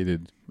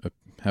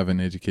have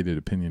an educated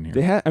opinion here.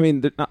 They had,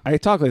 I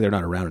talk like they're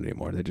not around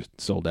anymore. They just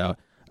sold out.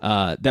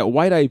 That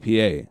white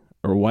IPA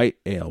or white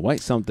ale, white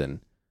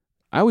something.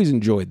 I always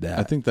enjoyed that.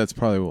 I think that's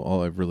probably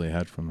all I've really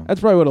had from them. That's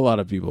probably what a lot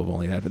of people have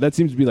only had, but that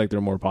seems to be like their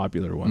more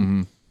popular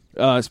one.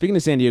 Mm-hmm. Speaking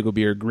of San Diego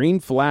beer,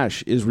 Green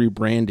Flash is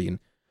rebranding.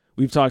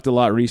 We've talked a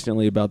lot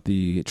recently about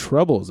the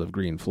troubles of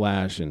Green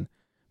Flash and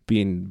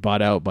being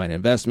bought out by an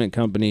investment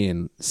company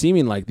and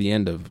seeming like the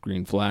end of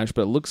Green Flash,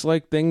 but it looks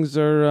like things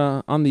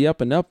are on the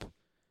up and up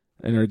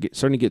and are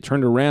starting to get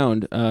turned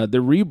around.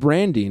 They're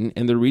rebranding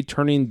and they're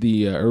returning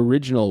the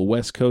original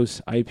West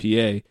Coast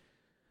IPA.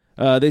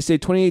 They say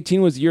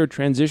 2018 was the year of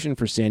transition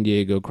for San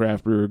Diego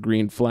craft brewer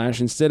Green Flash.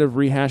 Instead of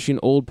rehashing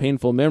old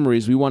painful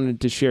memories, we wanted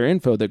to share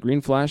info that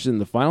Green Flash is in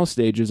the final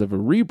stages of a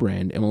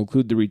rebrand and will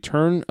include the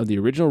return of the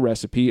original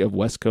recipe of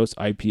West Coast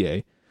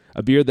IPA,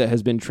 a beer that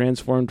has been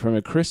transformed from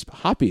a crisp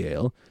hoppy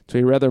ale to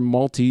a rather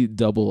malty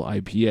double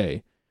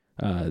IPA.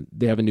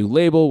 They have a new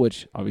label,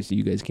 which obviously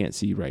you guys can't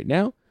see right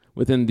now,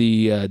 within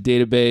the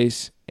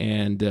database,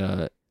 and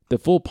the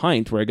Full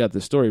Pint, where I got the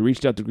story,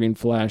 reached out to Green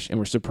Flash and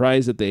were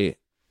surprised that they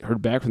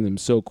heard back from them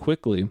so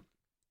quickly.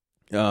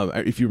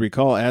 If you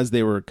recall, as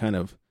they were kind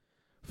of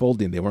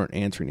folding, they weren't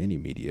answering any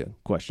media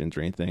questions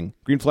or anything.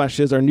 Green Flash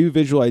says, our new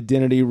visual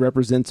identity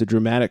represents a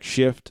dramatic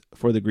shift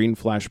for the Green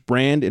Flash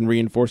brand and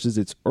reinforces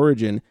its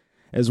origin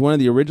as one of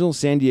the original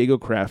San Diego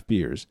craft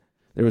beers.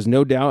 There was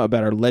no doubt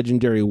about our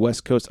legendary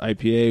West Coast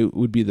IPA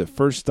would be the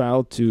first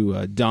style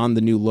to don the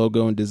new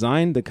logo and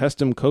design. The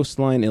custom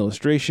coastline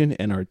illustration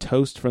and our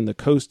Toast from the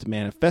Coast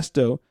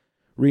manifesto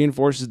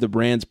reinforces the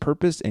brand's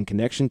purpose and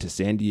connection to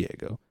San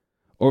Diego.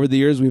 Over the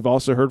years, we've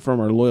also heard from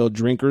our loyal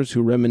drinkers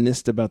who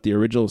reminisced about the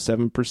original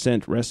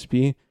 7%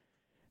 recipe.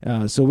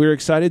 So we're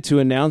excited to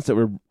announce that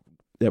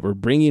we're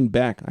bringing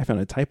back, I found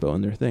a typo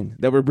in their thing,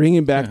 that we're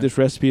bringing back this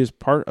recipe as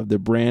part of the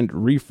brand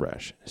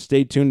refresh.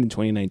 Stay tuned in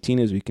 2019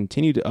 as we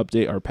continue to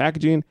update our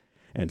packaging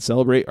and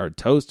celebrate our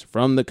Toast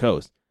from the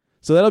Coast.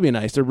 So that'll be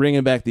nice. They're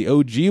bringing back the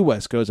OG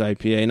West Coast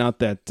IPA, not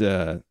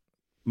that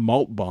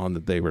malt bond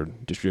that they were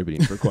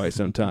distributing for quite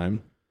some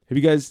time. Have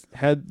you guys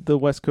had the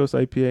West Coast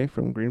IPA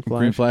from Green Flash?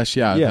 Green Flash,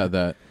 yeah, I've had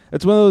that.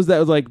 It's one of those that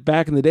was like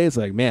back in the day, it's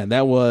like, man,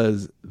 that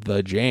was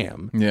the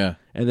jam. Yeah.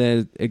 And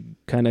then it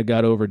kind of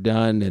got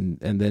overdone and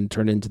then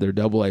turned into their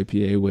double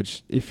IPA,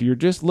 which if you're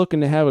just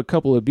looking to have a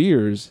couple of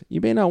beers,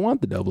 you may not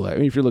want the double IPA. I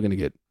mean, if you're looking to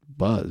get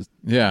buzzed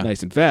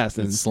nice and fast,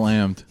 then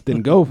slammed.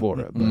 Then go for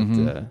it.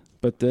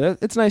 But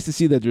it's nice to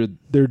see that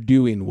they're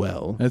doing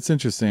well. That's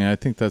interesting. I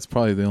think that's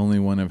probably the only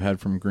one I've had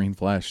from Green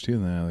Flash too.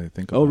 Now I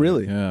think. Oh,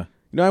 really? Yeah.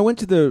 I went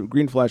to the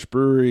Green Flash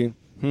Brewery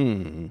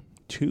 2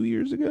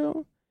 years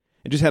ago.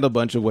 It just had a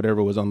bunch of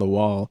whatever was on the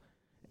wall,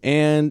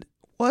 and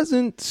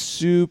wasn't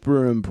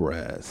super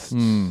impressed.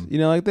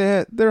 Like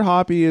they're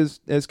hoppy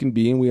as can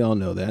be, and we all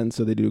know that, and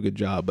so they do a good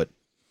job. But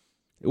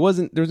there was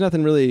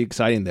nothing really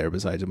exciting there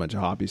besides a bunch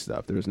of hoppy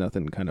stuff. There was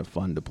nothing kind of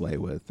fun to play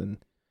with, and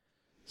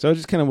so it was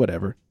just kind of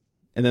whatever.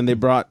 And then they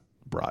bought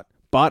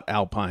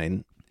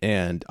Alpine,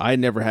 and I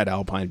never had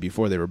Alpine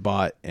before they were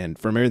bought, and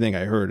from everything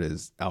I heard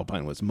is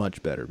Alpine was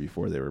much better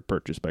before they were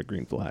purchased by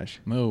Green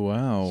Flash. Oh,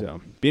 wow.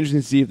 So be interesting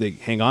to see if they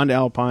hang on to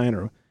Alpine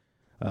or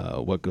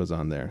what goes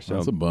on there. So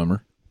that's a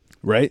bummer.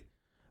 Right?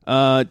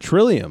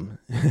 Trillium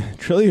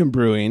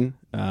Brewing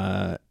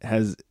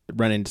has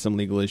run into some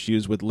legal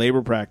issues with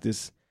labor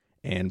practice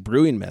and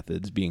brewing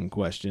methods being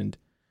questioned.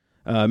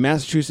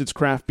 Massachusetts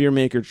craft beer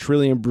maker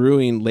Trillium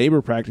Brewing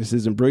labor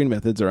practices and brewing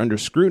methods are under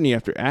scrutiny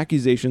after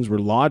accusations were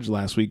lodged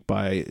last week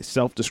by a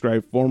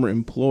self-described former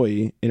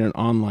employee in an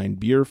online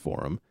beer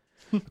forum.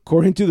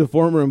 According to the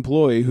former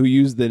employee, who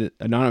used the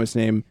anonymous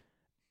name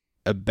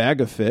A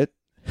Bag of Fit.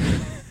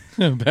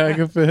 A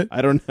Bag of Fit?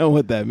 I don't know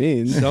what that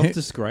means.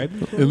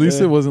 Self-described? At least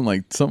it wasn't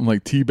like something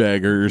like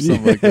Teabagger or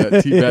something like that.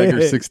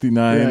 Teabagger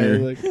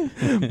 69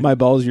 like, My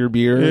Balls Your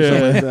Beer or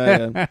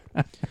something like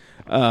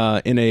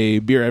that. In a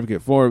beer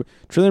advocate forum,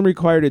 Trillium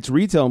required its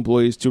retail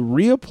employees to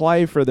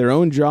reapply for their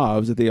own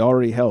jobs that they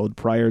already held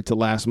prior to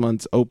last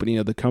month's opening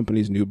of the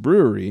company's new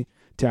brewery,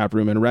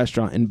 taproom, and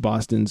restaurant in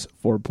Boston's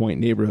Fort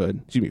Point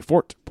neighborhood.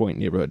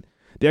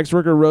 The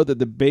ex-worker wrote that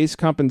the base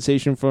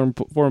compensation for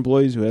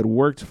employees who had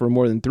worked for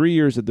more than 3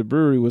 years at the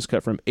brewery was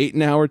cut from $8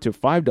 an hour to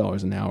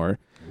 $5 an hour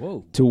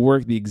to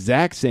work the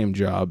exact same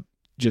job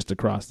just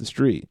across the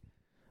street.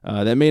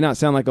 That may not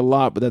sound like a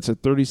lot, but that's a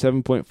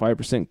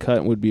 37.5% cut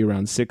and would be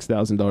around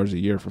 $6,000 a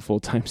year for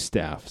full-time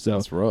staff. So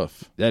that's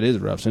rough. That is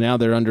rough. So now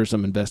they're under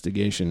some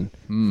investigation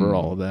for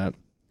all of that.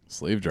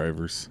 Slave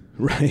drivers.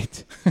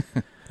 Right.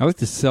 I like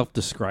the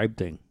self-described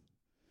thing.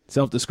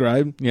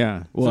 Self-described?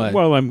 Yeah. What?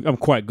 Well, I'm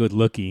quite good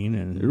looking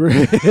and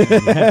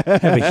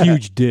have a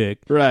huge dick.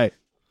 Right.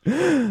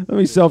 Let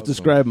me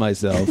self-describe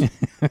myself.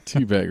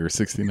 Teabagger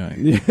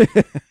 69.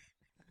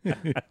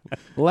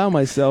 Allow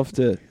myself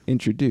to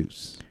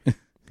introduce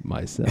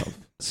myself.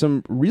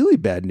 Some really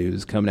bad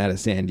news coming out of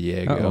San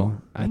Diego.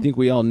 Uh-oh. I think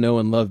we all know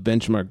and love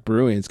Benchmark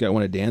Brewing. It's got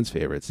one of Dan's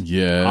favorites.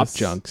 Yes. Hop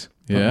Chunks.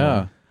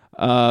 Yeah.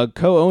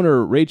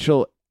 Co-owner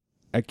Rachel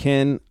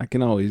Akin.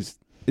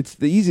 It's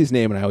the easiest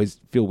name, and I always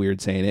feel weird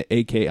saying it.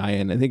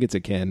 Akin. I think it's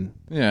Akin.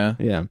 Yeah.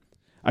 Yeah.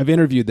 I've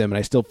interviewed them, and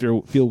I still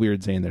feel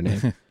weird saying their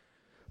name.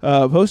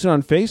 Posted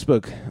on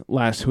Facebook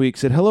last week,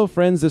 said, "Hello,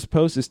 friends. This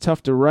post is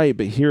tough to write,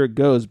 but here it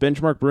goes.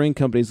 Benchmark Brewing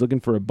Company is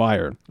looking for a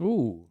buyer.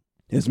 Ooh.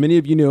 As many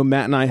of you know,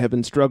 Matt and I have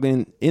been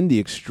struggling in the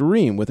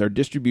extreme with our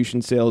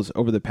distribution sales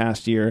over the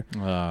past year.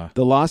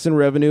 The loss in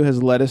revenue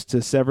has led us to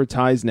sever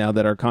ties now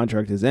that our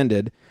contract has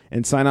ended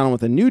and sign on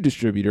with a new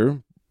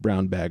distributor,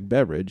 Brown Bag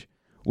Beverage.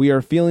 We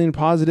are feeling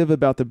positive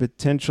about the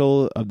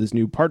potential of this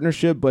new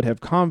partnership, but have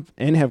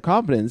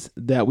confidence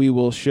that we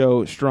will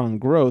show strong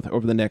growth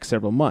over the next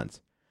several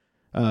months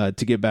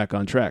to get back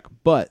on track.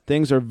 But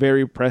things are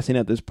very pressing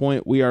at this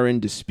point. We are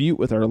in dispute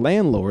with our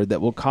landlord that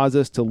will cause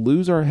us to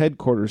lose our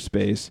headquarters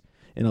space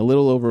in a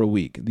little over a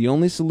week. The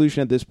only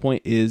solution at this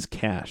point is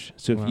cash.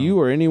 So if you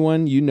or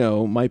anyone you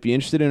know might be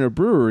interested in a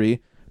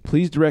brewery,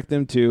 please direct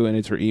them to, and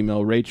it's her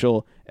email,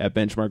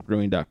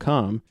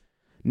 rachel@benchmarkbrewing.com.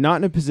 Not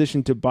in a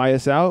position to buy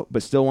us out,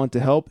 but still want to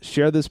help,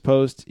 share this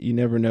post. You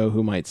never know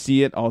who might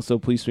see it. Also,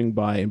 please swing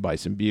by and buy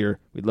some beer.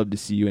 We'd love to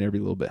see you, and every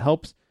little bit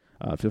helps.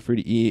 Feel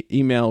free to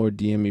email or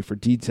DM me for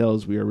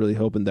details. We are really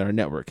hoping that our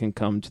network can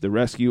come to the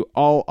rescue.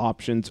 All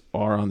options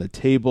are on the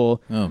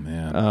table. Oh,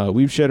 man.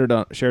 We've shared it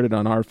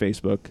on our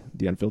Facebook,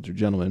 The Unfiltered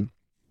Gentleman.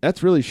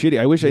 That's really shitty.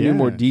 I wish I knew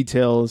more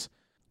details.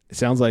 It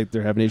sounds like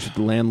they're having issues with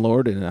the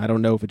landlord, and I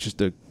don't know if it's just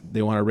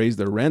they want to raise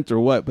their rent or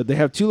what, but they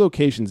have two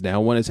locations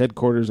now. One is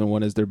headquarters and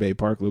one is their Bay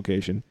Park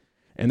location,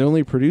 and they're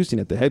only producing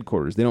at the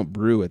headquarters. They don't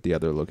brew at the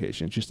other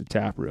location. It's just a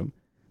tap room.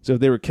 So if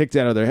they were kicked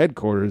out of their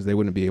headquarters, they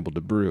wouldn't be able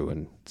to brew.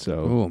 And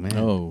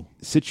so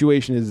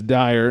situation is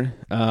dire.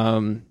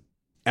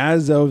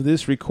 As of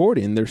this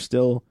recording, they're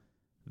still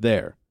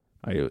there.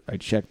 I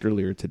checked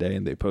earlier today,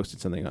 and they posted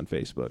something on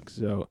Facebook.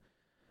 So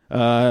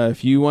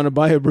if you want to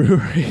buy a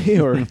brewery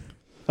or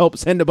help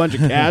send a bunch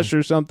of cash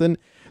or something,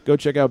 go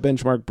check out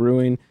Benchmark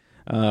Brewing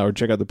or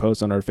check out the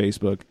post on our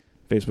Facebook,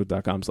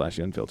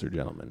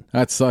 facebook.com/unfilteredgentleman.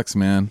 That sucks,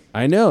 man.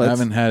 I know. I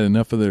haven't had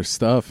enough of their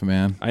stuff,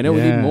 man. I know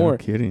we need more. No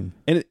kidding.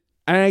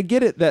 And I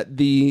get it that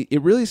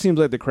it really seems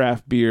like the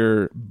craft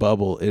beer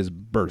bubble is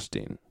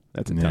bursting.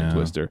 That's a tongue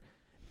twister.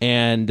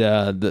 And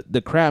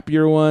the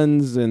crappier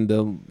ones and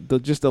the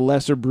just the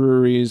lesser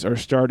breweries are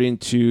starting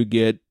to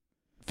get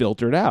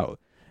filtered out.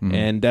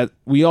 And that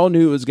we all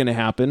knew it was going to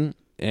happen.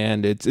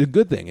 And it's a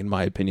good thing, in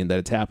my opinion, that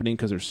it's happening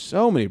because there's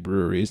so many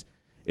breweries.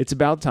 It's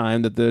about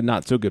time that the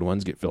not so good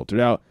ones get filtered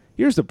out.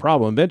 Here's the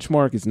problem.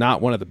 Benchmark is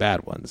not one of the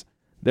bad ones.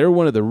 They're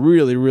one of the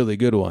really, really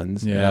good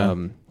ones. Yeah.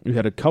 We've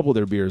had a couple of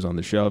their beers on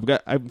the show.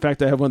 In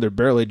fact, I have one of their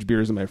barrel-aged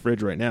beers in my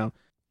fridge right now.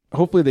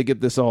 Hopefully they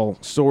get this all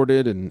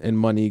sorted and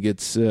money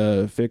gets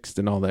fixed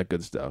and all that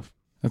good stuff.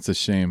 That's a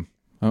shame.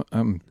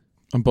 I'm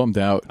bummed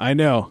out. I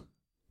know.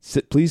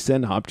 Please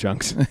send Hop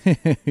Chunks.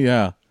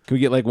 Yeah. Can we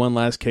get like one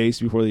last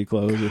case before they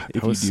close? If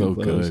that was so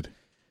good.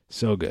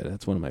 So good.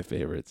 That's one of my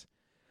favorites.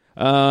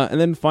 And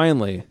then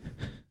finally,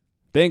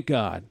 thank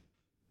God,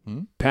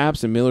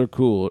 Pabst and Miller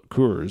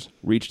Coors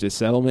reached a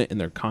settlement in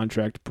their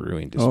contract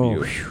brewing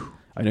dispute.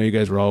 I know you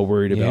guys were all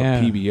worried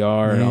about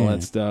PBR and all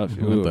that stuff.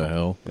 What the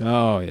hell?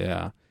 Oh,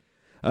 yeah.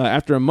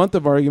 After a month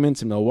of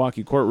arguments in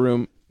Milwaukee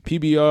courtroom,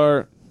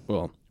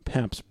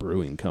 Pabst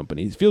Brewing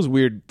Company, it feels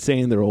weird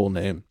saying their whole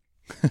name,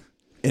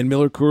 and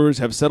Miller Coors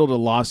have settled a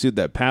lawsuit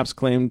that Pabst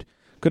claimed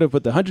could have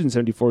put the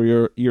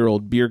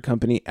 174-year-old beer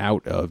company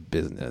out of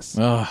business.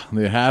 Oh,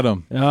 they had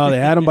them. Oh, they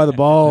had them by the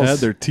balls. They had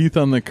their teeth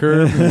on the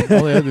curb. And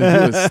all they had to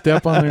do was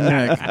step on their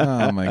neck.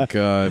 Oh, my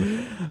God.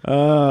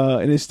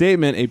 In a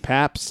statement, a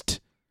Pabst,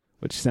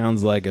 which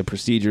sounds like a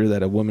procedure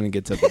that a woman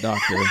gets at the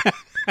doctor,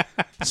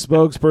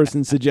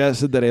 spokesperson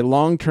suggested that a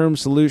long-term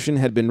solution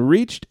had been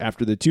reached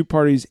after the two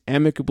parties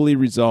amicably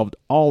resolved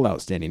all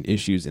outstanding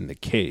issues in the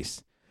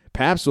case.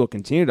 Pabst will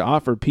continue to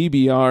offer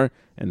PBR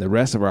and the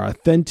rest of our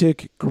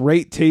authentic,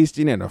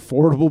 great-tasting, and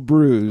affordable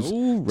brews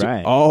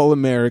to all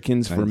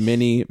Americans for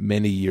many,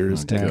 many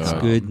years to come. That's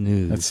good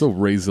news. That's so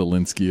Ray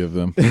Zelinsky of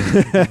them.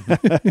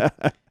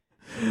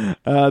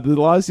 The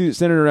lawsuit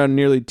centered around a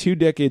nearly 2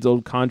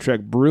 decades-old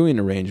contract brewing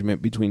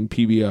arrangement between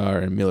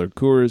PBR and Miller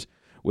Coors,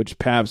 which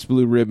Pabst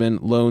Blue Ribbon,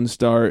 Lone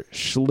Star,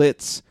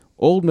 Schlitz,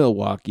 Old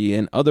Milwaukee,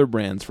 and other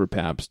brands for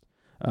Pabst.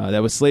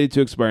 That was slated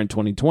to expire in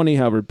 2020.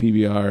 However,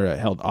 PBR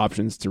held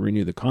options to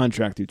renew the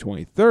contract through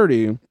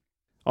 2030.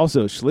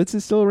 Also, Schlitz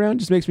is still around.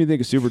 Just makes me think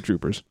of Super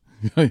Troopers.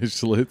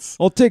 Schlitz.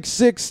 I'll take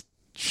 6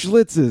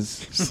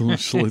 Schlitzes. Some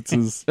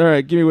Schlitzes. All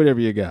right, give me whatever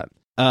you got.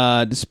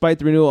 Despite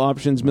the renewal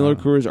options, Miller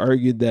Coors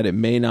argued that it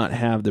may not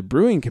have the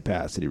brewing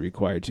capacity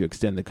required to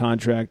extend the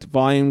contract.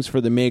 Volumes for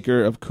the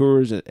maker of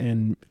Coors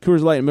and Coors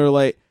Light and Miller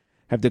Lite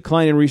have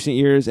declined in recent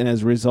years, and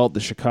as a result, the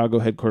Chicago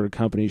headquartered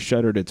company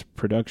shuttered its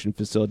production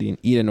facility in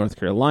Eden, North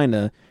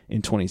Carolina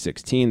in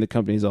 2016. The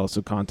company has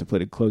also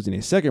contemplated closing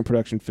a second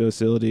production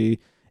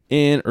facility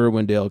in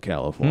Irwindale,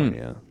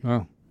 California.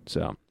 Oh.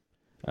 So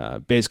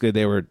basically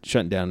they were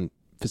shutting down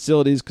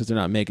facilities because they're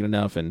not making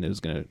enough, and it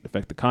was going to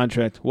affect the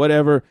contract.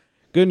 Whatever.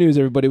 Good news,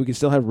 everybody. We can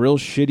still have real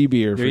shitty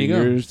beer for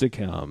years to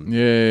come.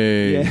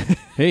 Yay. Yeah.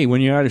 Hey, when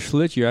you're out of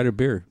Schlitz, you're out of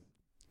beer.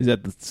 Is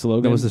that the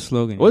slogan? That was the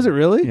slogan. Was it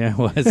really? Yeah, it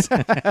was.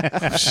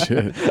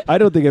 Shit. I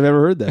don't think I've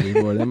ever heard that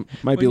before. That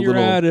might be a little...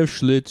 You're out of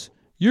Schlitz,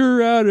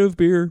 you're out of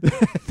beer.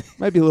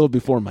 Might be a little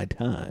before my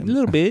time. A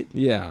little bit.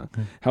 Yeah.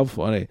 How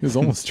funny. It was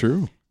almost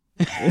true.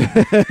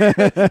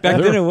 Back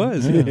then it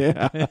was.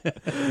 Yeah.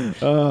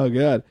 Oh,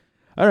 God.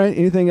 All right.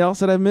 Anything else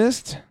that I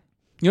missed?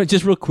 You know,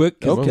 just real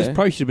quick. Okay. This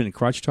probably should have been a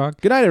crotch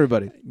talk. Good night,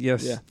 everybody.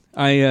 Yes. Yeah.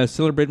 I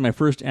celebrated my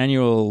first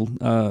annual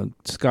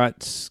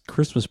Scott's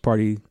Christmas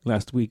party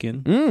last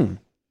weekend,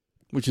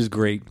 which is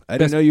great. I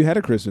didn't know you had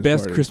a Christmas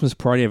best party. Christmas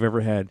party I've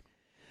ever had.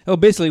 Oh,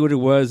 basically what it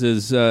was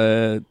is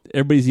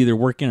everybody's either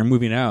working or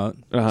moving out,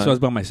 so I was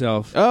by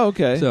myself. Oh,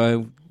 okay. So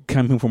I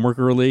came home from work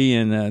early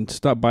and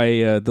stopped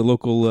by the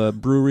local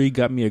brewery,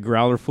 got me a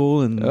growler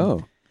full.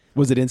 And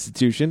was it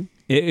Institution?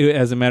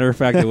 As a matter of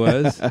fact, it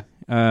was.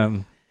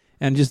 And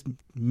just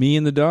me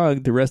and the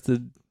dog the rest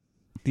of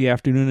the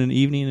afternoon and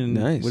evening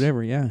and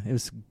whatever. Yeah, it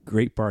was a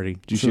great party.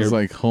 It was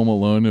like Home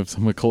Alone if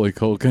Macaulay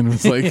Culkin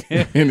was like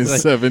in his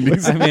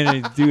 70s. I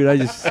mean, dude, I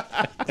just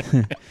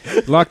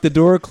locked the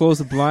door,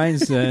 closed the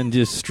blinds, and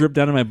just stripped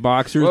down to my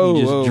boxers and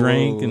just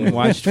drank and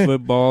watched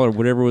football or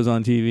whatever was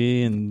on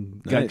TV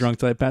and got drunk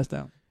till I passed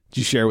out. Did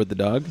you share with the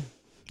dog?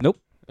 Nope.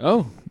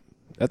 Oh,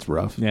 that's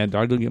rough. Yeah,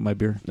 dog don't get my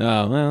beer.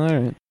 Oh, well, all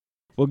right.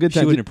 Well, good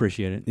time. She wouldn't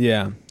appreciate it.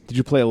 Yeah. Did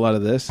you play a lot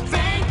of this?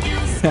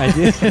 I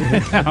did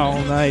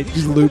all night.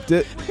 Just looped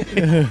it.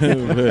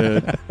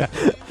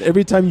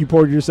 Every time you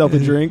poured yourself a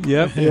drink.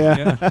 Yep.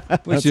 Yeah.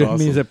 Which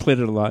means I played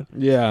it a lot.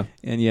 Yeah.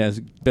 And yeah, it's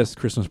the best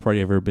Christmas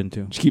party I've ever been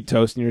to. Did you keep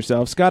toasting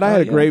yourself? Scott, I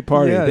had a great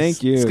party. Yes.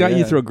 Thank you. Scott,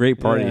 you throw great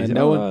parties. Yeah,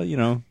 No one, you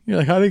know. You're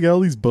like, how did I get all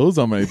these bows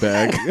on my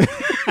back?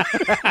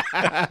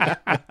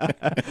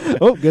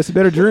 Oh, guess I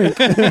better drink.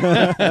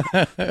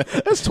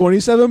 That's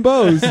 27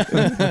 bows.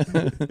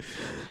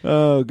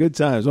 Oh, good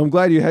times. Well, I'm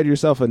glad you had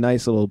yourself a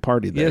nice little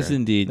party there. Yes,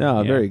 indeed.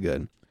 Oh, very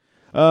good.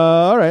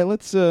 All right,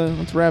 let's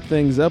wrap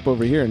things up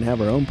over here and have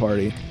our own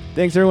party.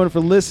 Thanks, everyone, for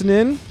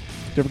listening.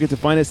 Don't forget to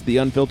find us at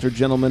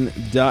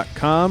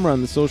theunfilteredgentleman.com or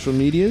on the social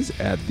medias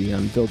at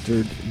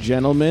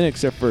theunfilteredgentleman,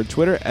 except for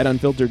Twitter at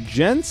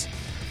unfilteredgents.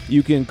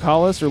 You can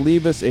call us or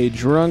leave us a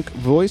drunk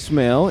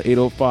voicemail,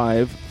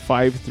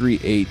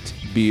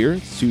 805-538-BEER,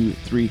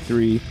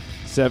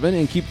 2337,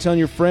 and keep telling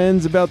your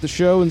friends about the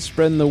show and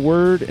spreading the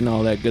word and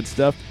all that good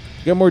stuff.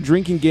 We got more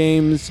drinking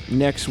games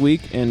next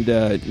week, and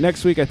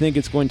next week I think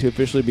it's going to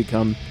officially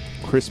become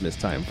Christmas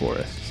time for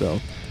us. So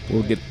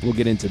we'll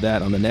get into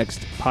that on the next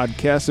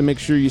podcast, so make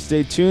sure you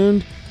stay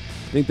tuned.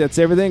 I think that's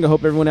everything. I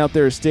hope everyone out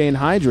there is staying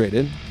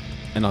hydrated.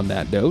 And on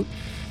that note,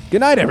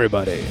 good night,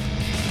 everybody.